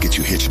by and let's get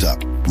you hitched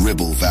up.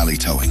 Ribble Valley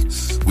Towing.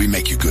 We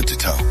make you good to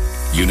tow.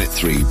 Unit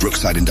 3,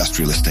 Brookside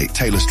Industrial Estate,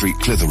 Taylor Street,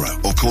 Clitheroe.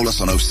 Or call us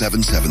on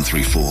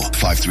 07734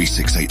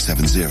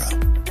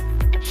 536870.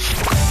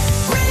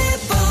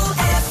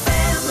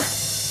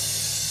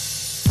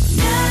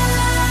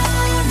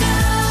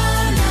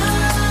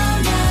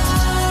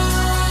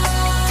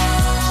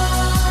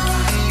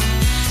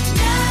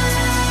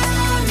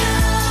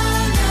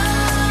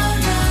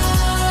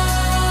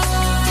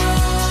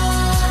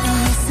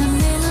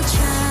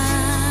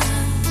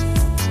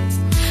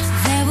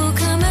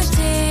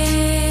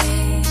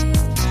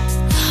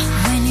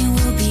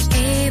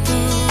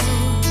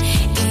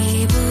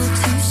 Able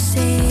to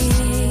say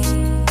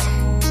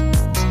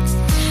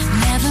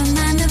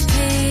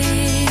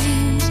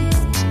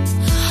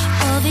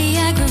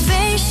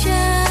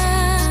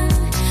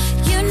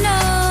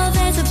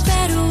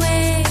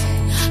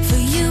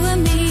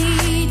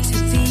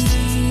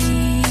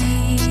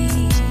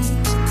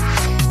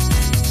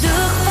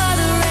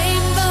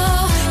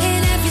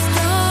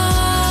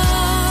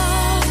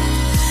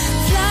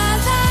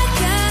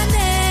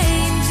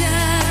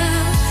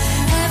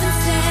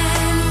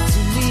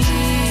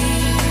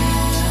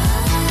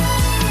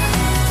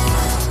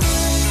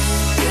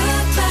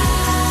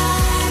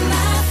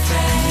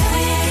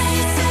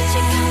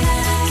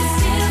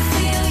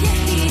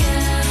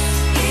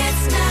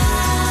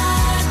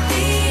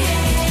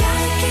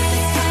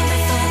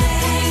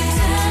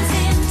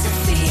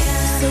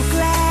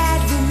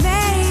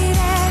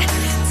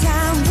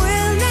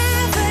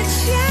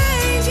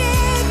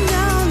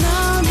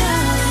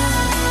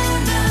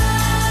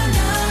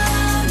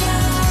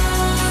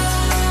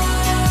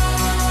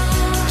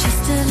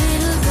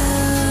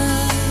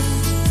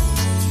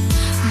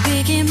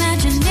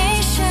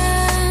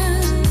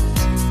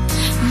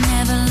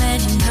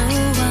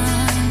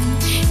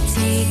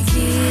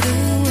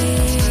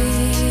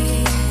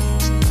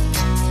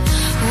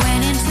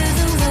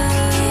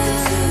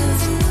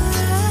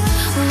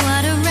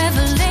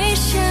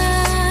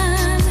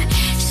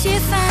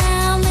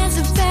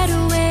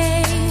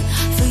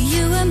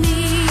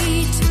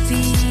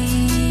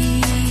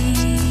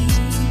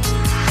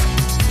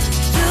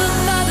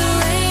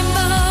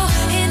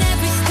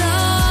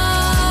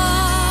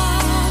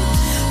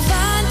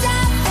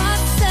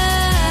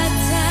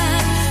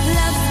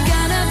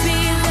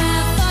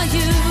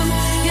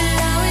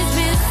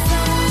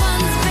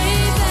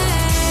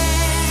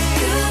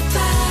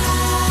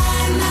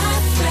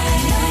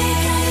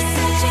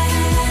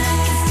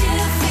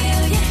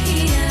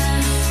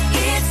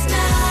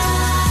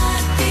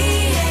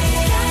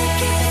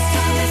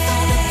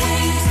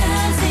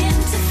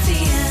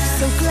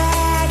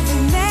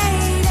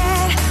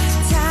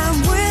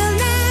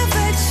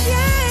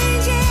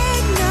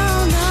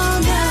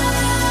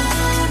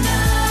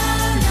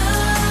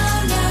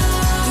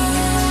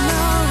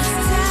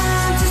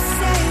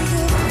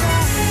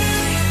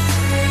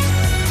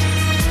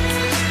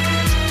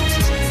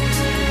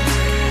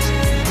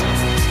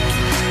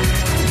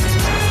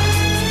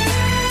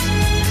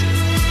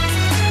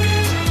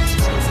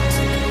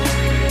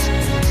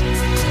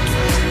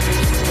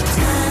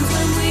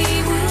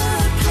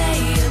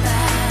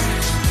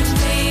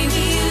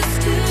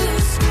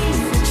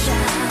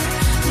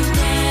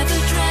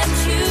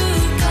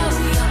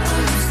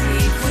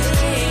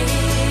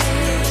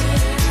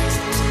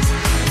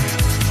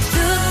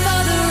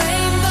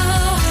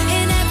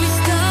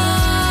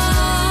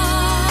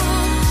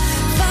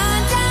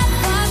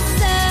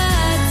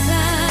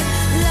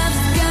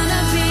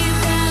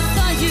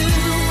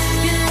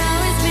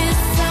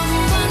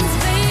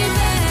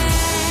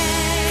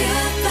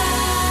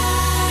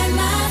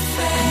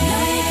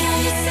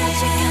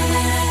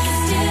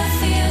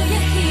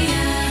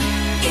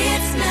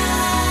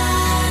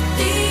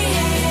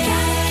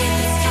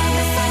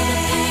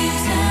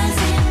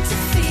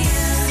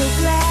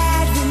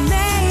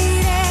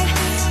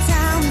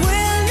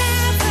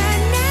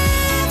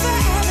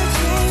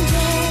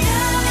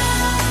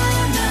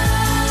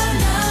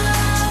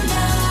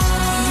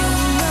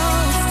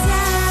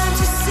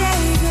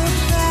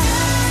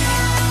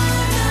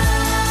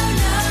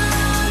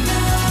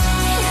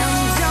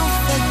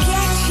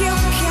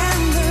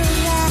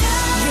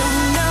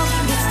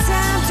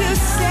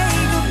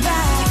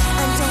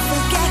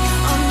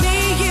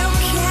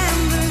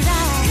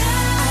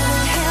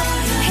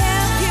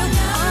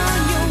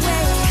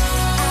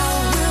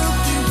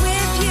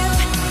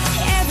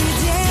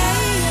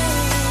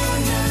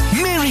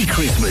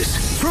Christmas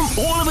from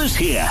all of us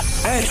here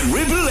at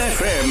Ribble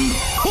FM.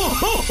 Ho,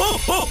 ho, ho,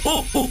 ho,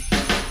 ho, ho.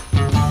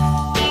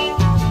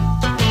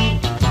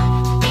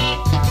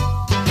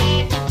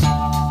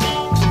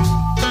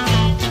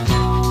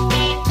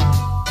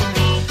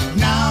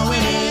 Now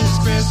it is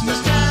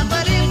Christmas time,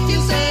 but if you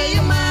say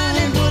you're mine,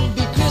 it would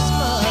be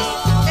Christmas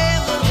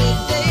every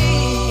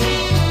day.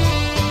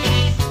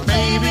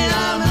 Baby,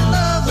 I'm in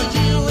love with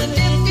you, and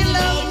if you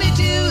love me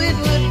too, it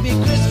would be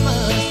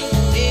Christmas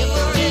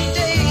every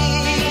day.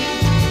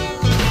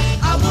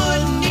 I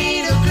wouldn't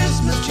need a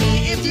Christmas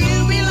tree if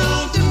you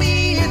belonged to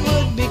me. It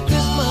would be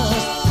Christmas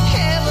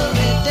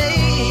every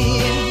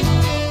day.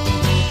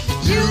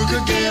 You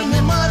could give me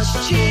much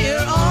cheer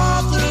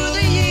all through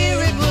the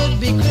year. It would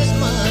be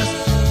Christmas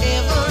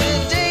every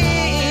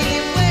day.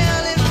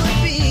 Well, it would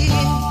be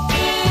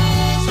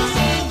Christmas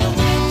in the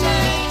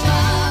winter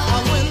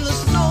time, when the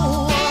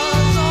snow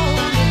was on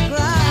the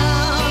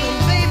ground, and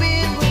baby,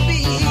 it would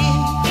be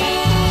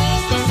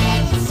Christmas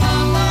in the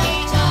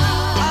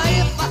summertime.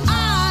 If I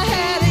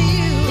had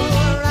you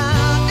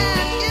around,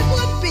 and it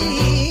would be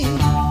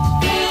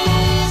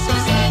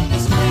Christmas in the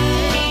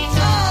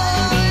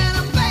springtime.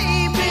 And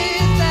baby,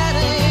 that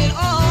ain't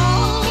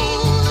all.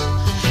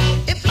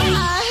 If I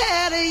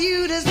had you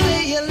to say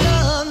you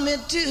love me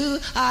too,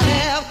 I'd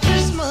have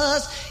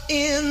Christmas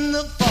in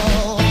the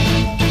fall.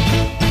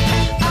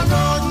 I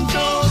wrote and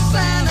told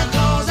Santa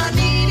Claus I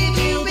needed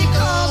you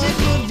because it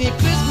would be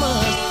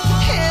Christmas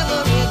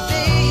every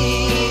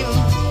day.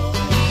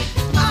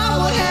 I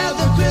would have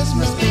the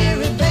Christmas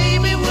spirit,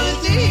 baby,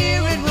 with you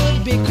here. It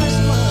would be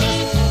Christmas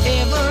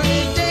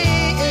every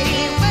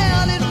day.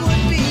 Well, it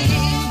would be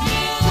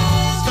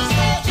Christmas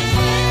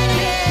every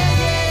day.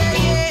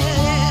 Yeah,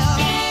 yeah,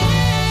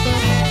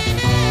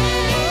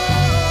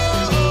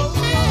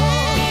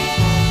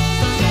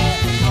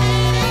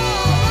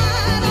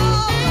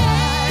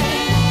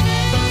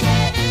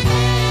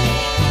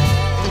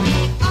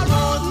 I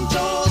wrote and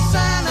told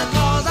Santa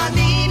Claus I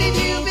needed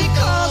you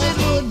because it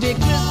would be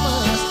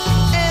Christmas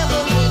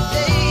every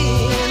day.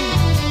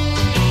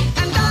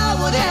 And I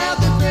would have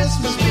the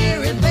Christmas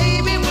spirit,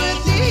 baby,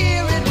 with you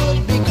here. It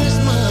would be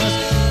Christmas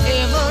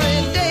every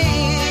day.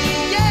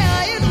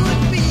 Yeah, it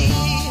would be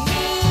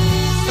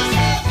Christmas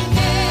every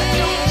day.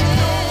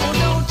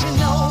 Don't you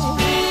know?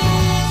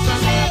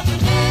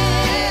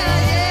 Yeah,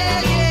 yeah,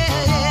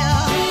 yeah, yeah.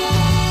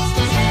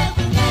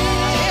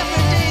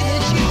 Every day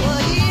that you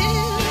are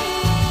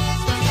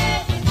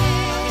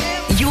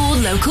here. Your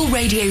local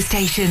radio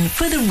station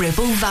for the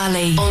Ribble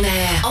Valley. On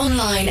air,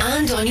 online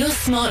and on your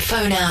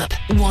smartphone app.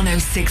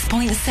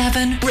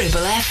 106.7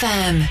 Ribble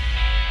FM.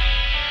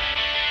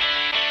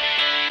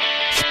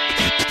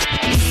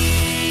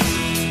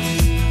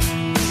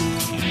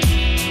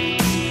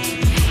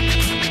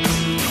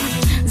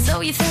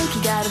 So you think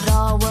you got it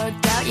all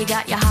worked out, you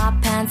got your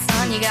hot pants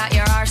on, you got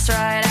your arse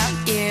right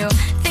out, you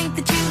think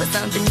that you are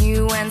something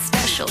new and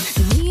special.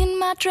 Me and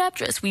my trap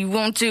dress, we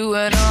won't do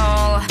it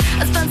all.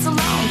 I spent so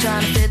long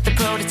trying to fit the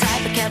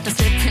prototype, I kept on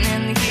slipping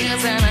in the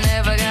gears and I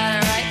never got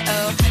it right.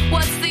 Oh,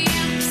 what's the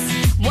use?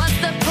 What's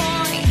the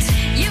point?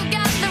 You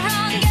got the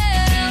wrong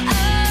girl.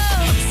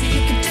 Oh, so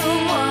you can do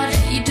what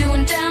you're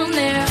doing down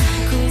there,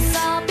 'cause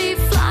I'll be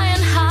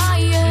flying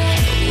higher.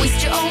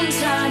 Waste your own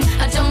time,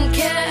 I don't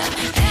care.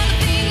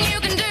 Anything you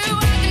can do,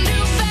 I can do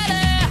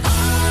better.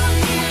 All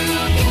you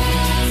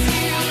girls,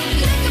 you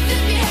look up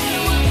if you had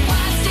a wonder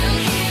why I'm still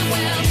here.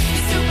 Well,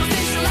 you're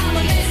superficial, I'm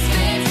a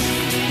misfit,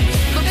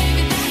 but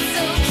baby, that's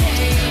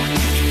okay.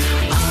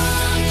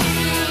 All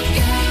you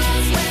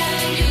girls,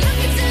 when you look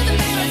into the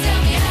mirror, tell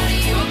me how do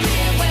you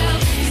appear? Well,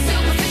 you're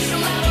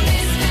superficial, I'm a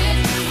misfit.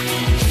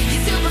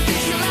 You're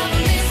superficial, I'm a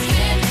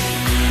misfit,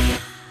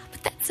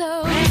 but that's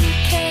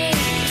okay.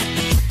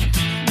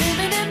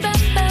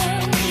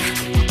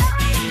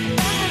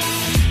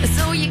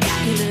 So you got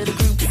your little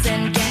groups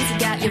and gangs, you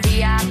got your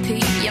VIP,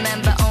 your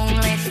member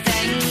only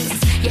things,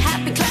 your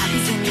happy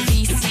clappies and your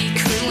VC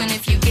crew, and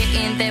if you get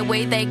in their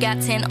way, they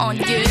got 10 on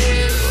you.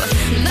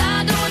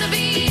 I don't wanna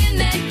be in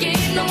that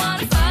game, don't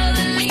wanna follow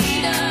the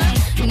leader.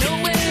 No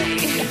way,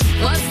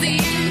 what's the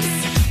use?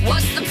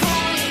 What's the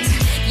point?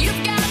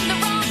 You've got the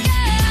wrong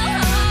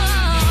girl.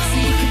 So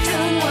you can do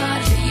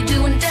what you're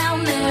doing down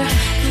there,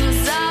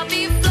 'cause I'll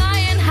be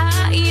flying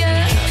higher.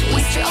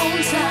 Waste your own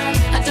time,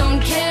 I don't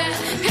care.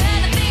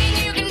 Anything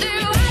you can do,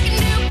 I can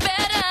do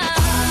better.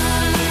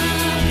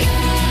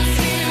 Girls,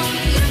 you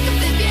look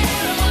up if you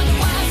had a wonder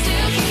why I'm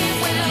still here.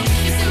 Well,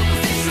 you're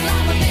superficial,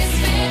 I'm a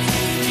misfit,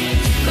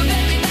 but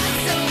baby,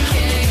 that's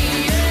okay.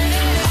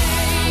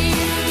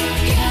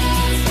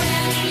 Girls,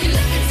 when you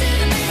look into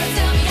the mirror,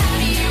 tell me how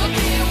do you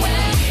appear?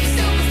 Well, you're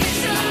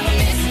superficial, I'm a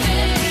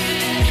misfit.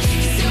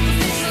 You're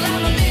superficial,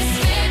 I'm a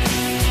misfit.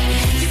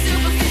 You're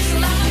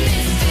superficial, I'm a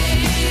misfit.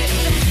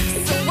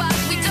 So what,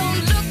 we don't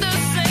look the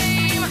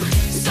same.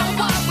 So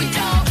what, we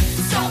don't.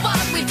 So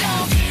what, we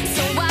don't.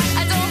 So what,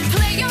 I don't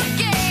play your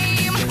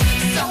game.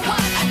 So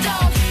what, I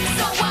don't.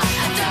 So what,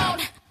 I don't.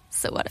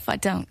 So what if I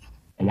don't?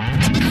 All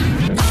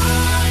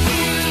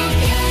you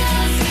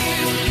girls,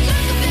 you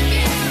look up if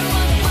you had a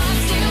wonder why I'm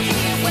still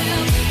here.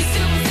 Well, you're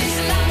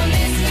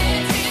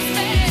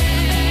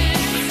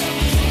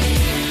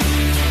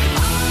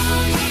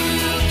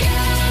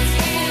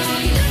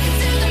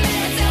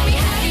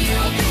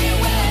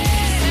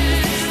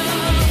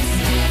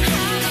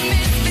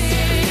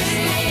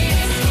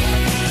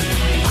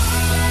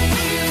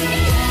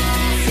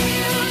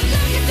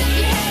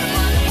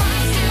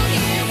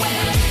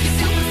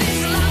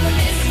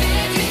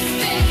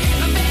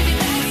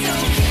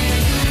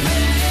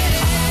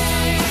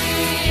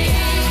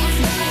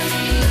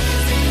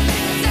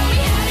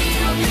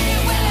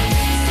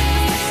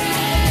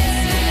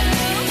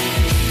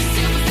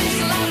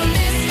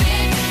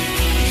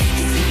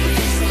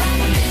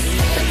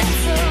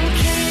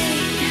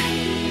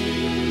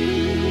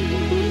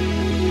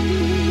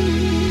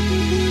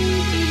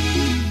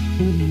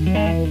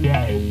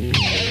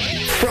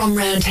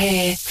round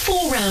here,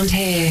 4 round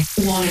here.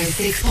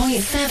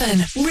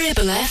 106.7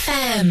 Ribble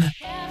FM.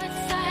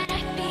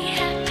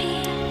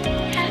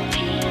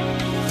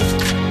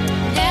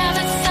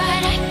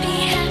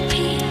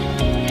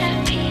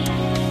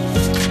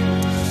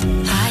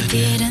 I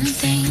didn't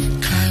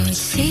think I would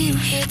see you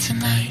here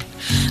tonight,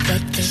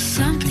 but there's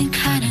something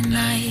kinda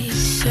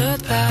nice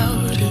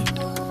about it.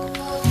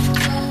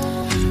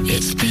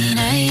 It's been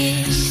a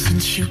year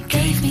since you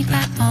gave me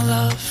back my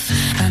love,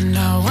 and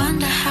I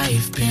wonder how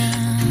you've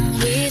been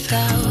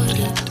without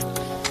it.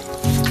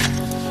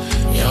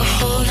 You're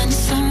holding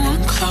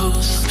someone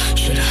close,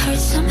 should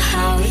hurt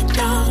somehow it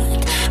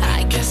don't. I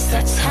guess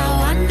that's how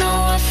I know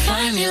I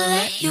finally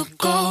let you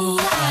go.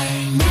 I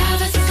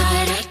never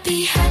thought I'd be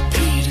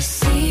happy to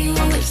see you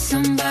with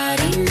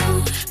somebody new.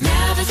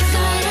 Never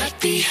thought I'd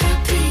be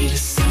happy to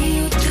see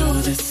you do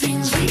the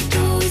things we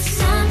do with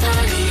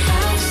somebody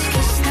else.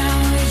 'Cause now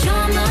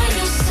you're not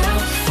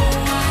yourself. Oh,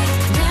 I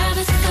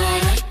never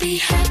thought I'd be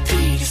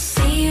happy to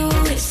see you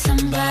with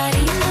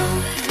somebody new.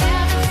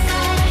 Never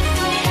thought I'd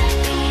be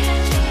happy.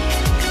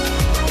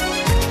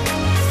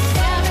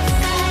 Never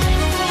thought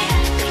I'd be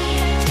happy.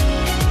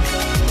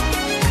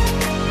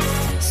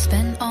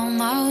 Spent all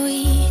my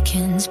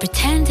weekends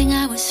pretending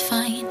I was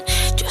fine,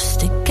 just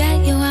to get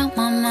you out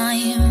my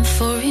mind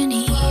for an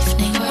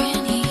evening.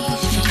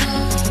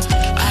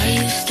 I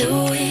used to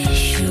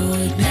wish you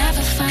would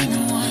never find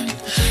the one,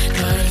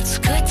 but it's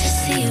good to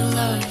see you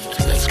loved.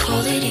 Let's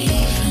call it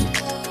even.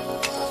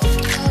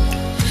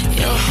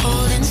 You're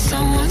holding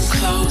someone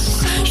close,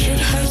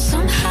 should hurt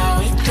somehow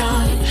it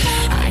don't.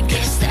 I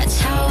guess that's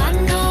how I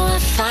know I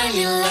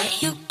finally let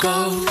you go.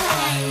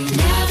 I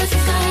never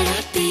thought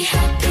I'd be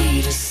happy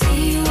to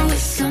see you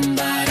with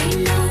somebody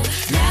new.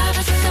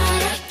 Never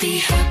thought I'd be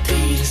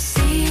happy to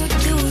see you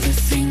do the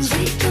things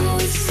we do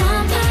with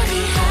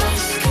somebody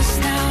else. 'Cause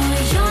now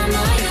you're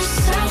not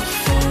yourself.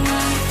 Oh,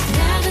 I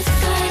never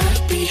thought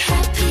I'd be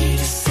happy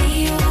to see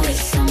you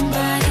with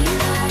somebody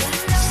new.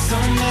 So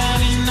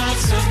many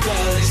nights of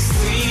barely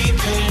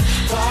sleeping,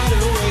 wide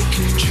awake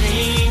and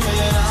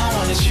dreaming. I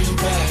wanted you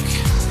back.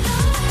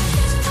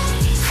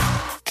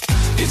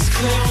 It's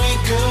clear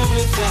we're good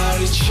without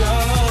each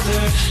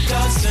other,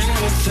 dancing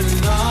with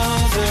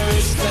another.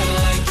 It's better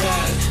like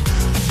that.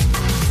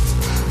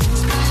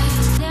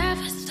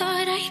 Never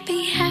thought I'd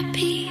be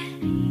happy.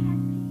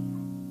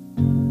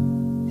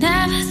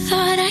 Never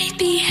thought I'd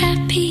be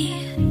happy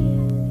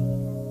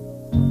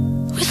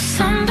with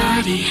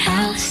somebody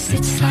else.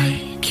 It's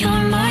like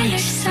you're not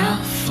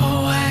yourself.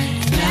 Oh, I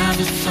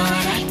never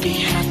thought I'd be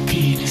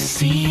happy to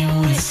see you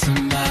with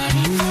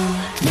somebody new.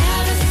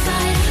 Never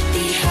thought I'd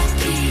be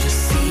happy to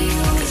see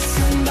you with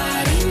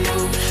somebody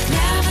new.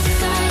 Never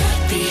thought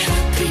I'd be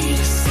happy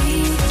to see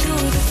you do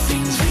the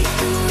things we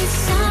do with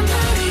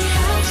somebody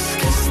else.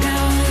 'Cause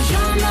now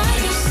you're not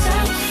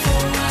yourself.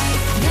 Oh, I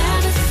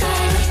never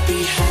thought I'd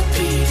be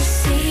happy to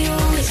see you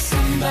with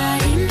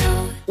somebody new.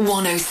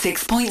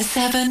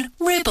 106.7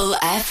 Ribble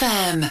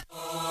FM.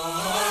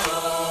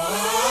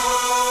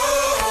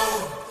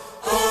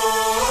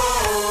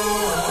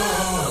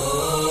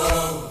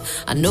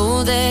 I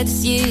know that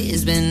this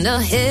year's been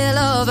a hell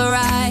of a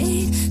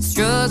ride,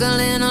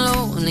 struggling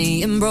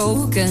lonely and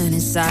broken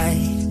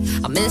inside.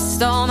 I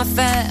missed all my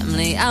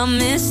family, I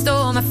missed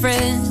all my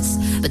friends,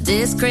 but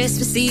this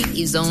Christmas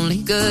Eve's only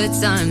good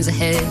times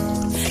ahead.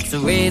 So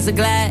raise a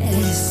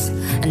glass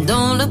and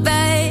don't look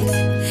back,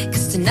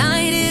 'cause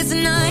tonight is a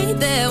night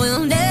that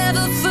we'll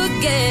never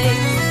forget.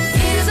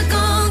 Years are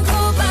gonna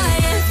go by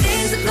and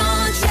things are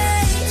gonna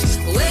change.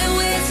 When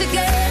we're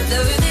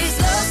together, this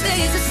love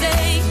stays the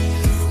same.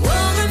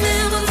 Won't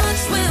remember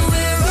much when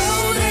we're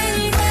old and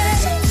gray,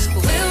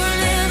 but we'll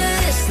remember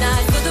this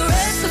night for the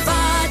rest of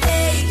our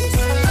days.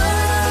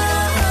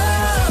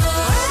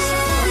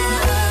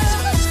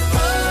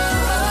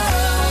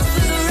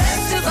 For the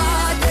rest of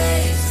our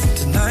days.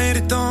 Tonight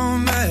it don't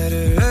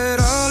matter at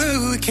all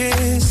who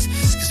cares,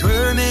 'cause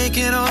we're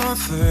making up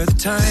for the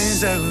times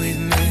that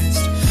we've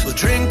missed. We'll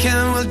drink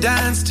and we'll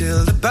dance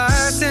till the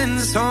bar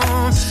sends us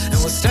home, and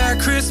we'll start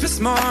Christmas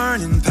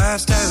morning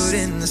passed out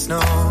in the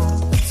snow.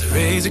 So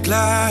raise a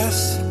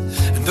glass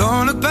and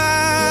don't look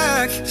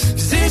back,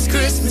 'cause this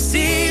Christmas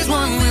Eve's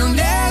one we'll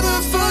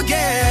never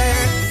forget.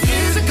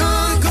 Years are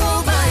gonna go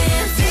by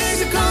and things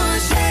are gonna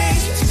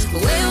change,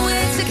 but when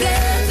we're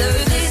together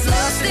this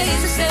love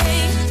stays the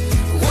same.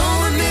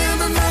 Won't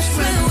remember much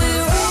when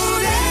we're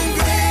old and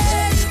gray,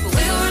 but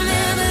we'll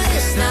remember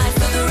this night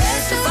for the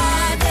rest of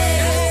our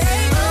days.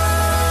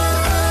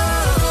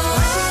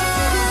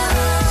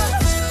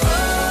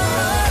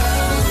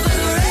 For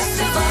the rest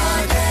of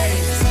our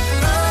days.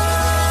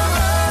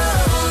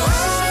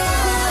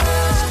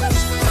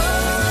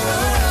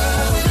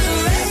 For the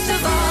rest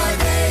of our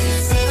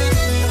days.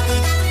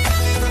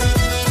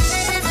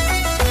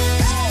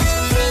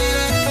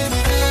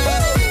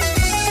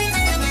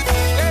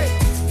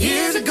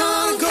 Years are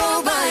gonna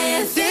go by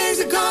and things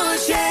are gonna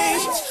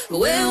change, but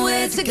when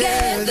we're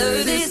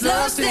together this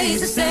love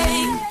stays the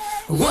same.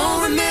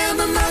 Won't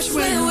remember much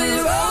when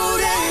we're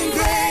old and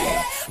gray,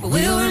 but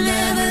we'll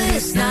remember this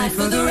this night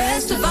for the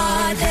rest of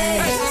our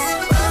days.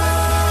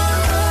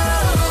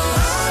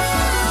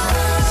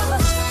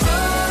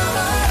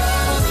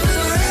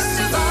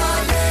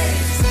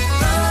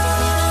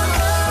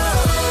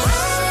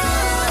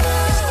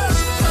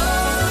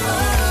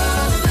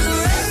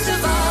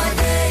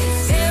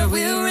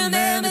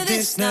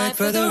 Night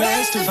for the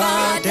rest of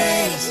our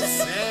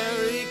days.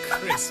 Merry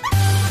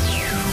Christmas.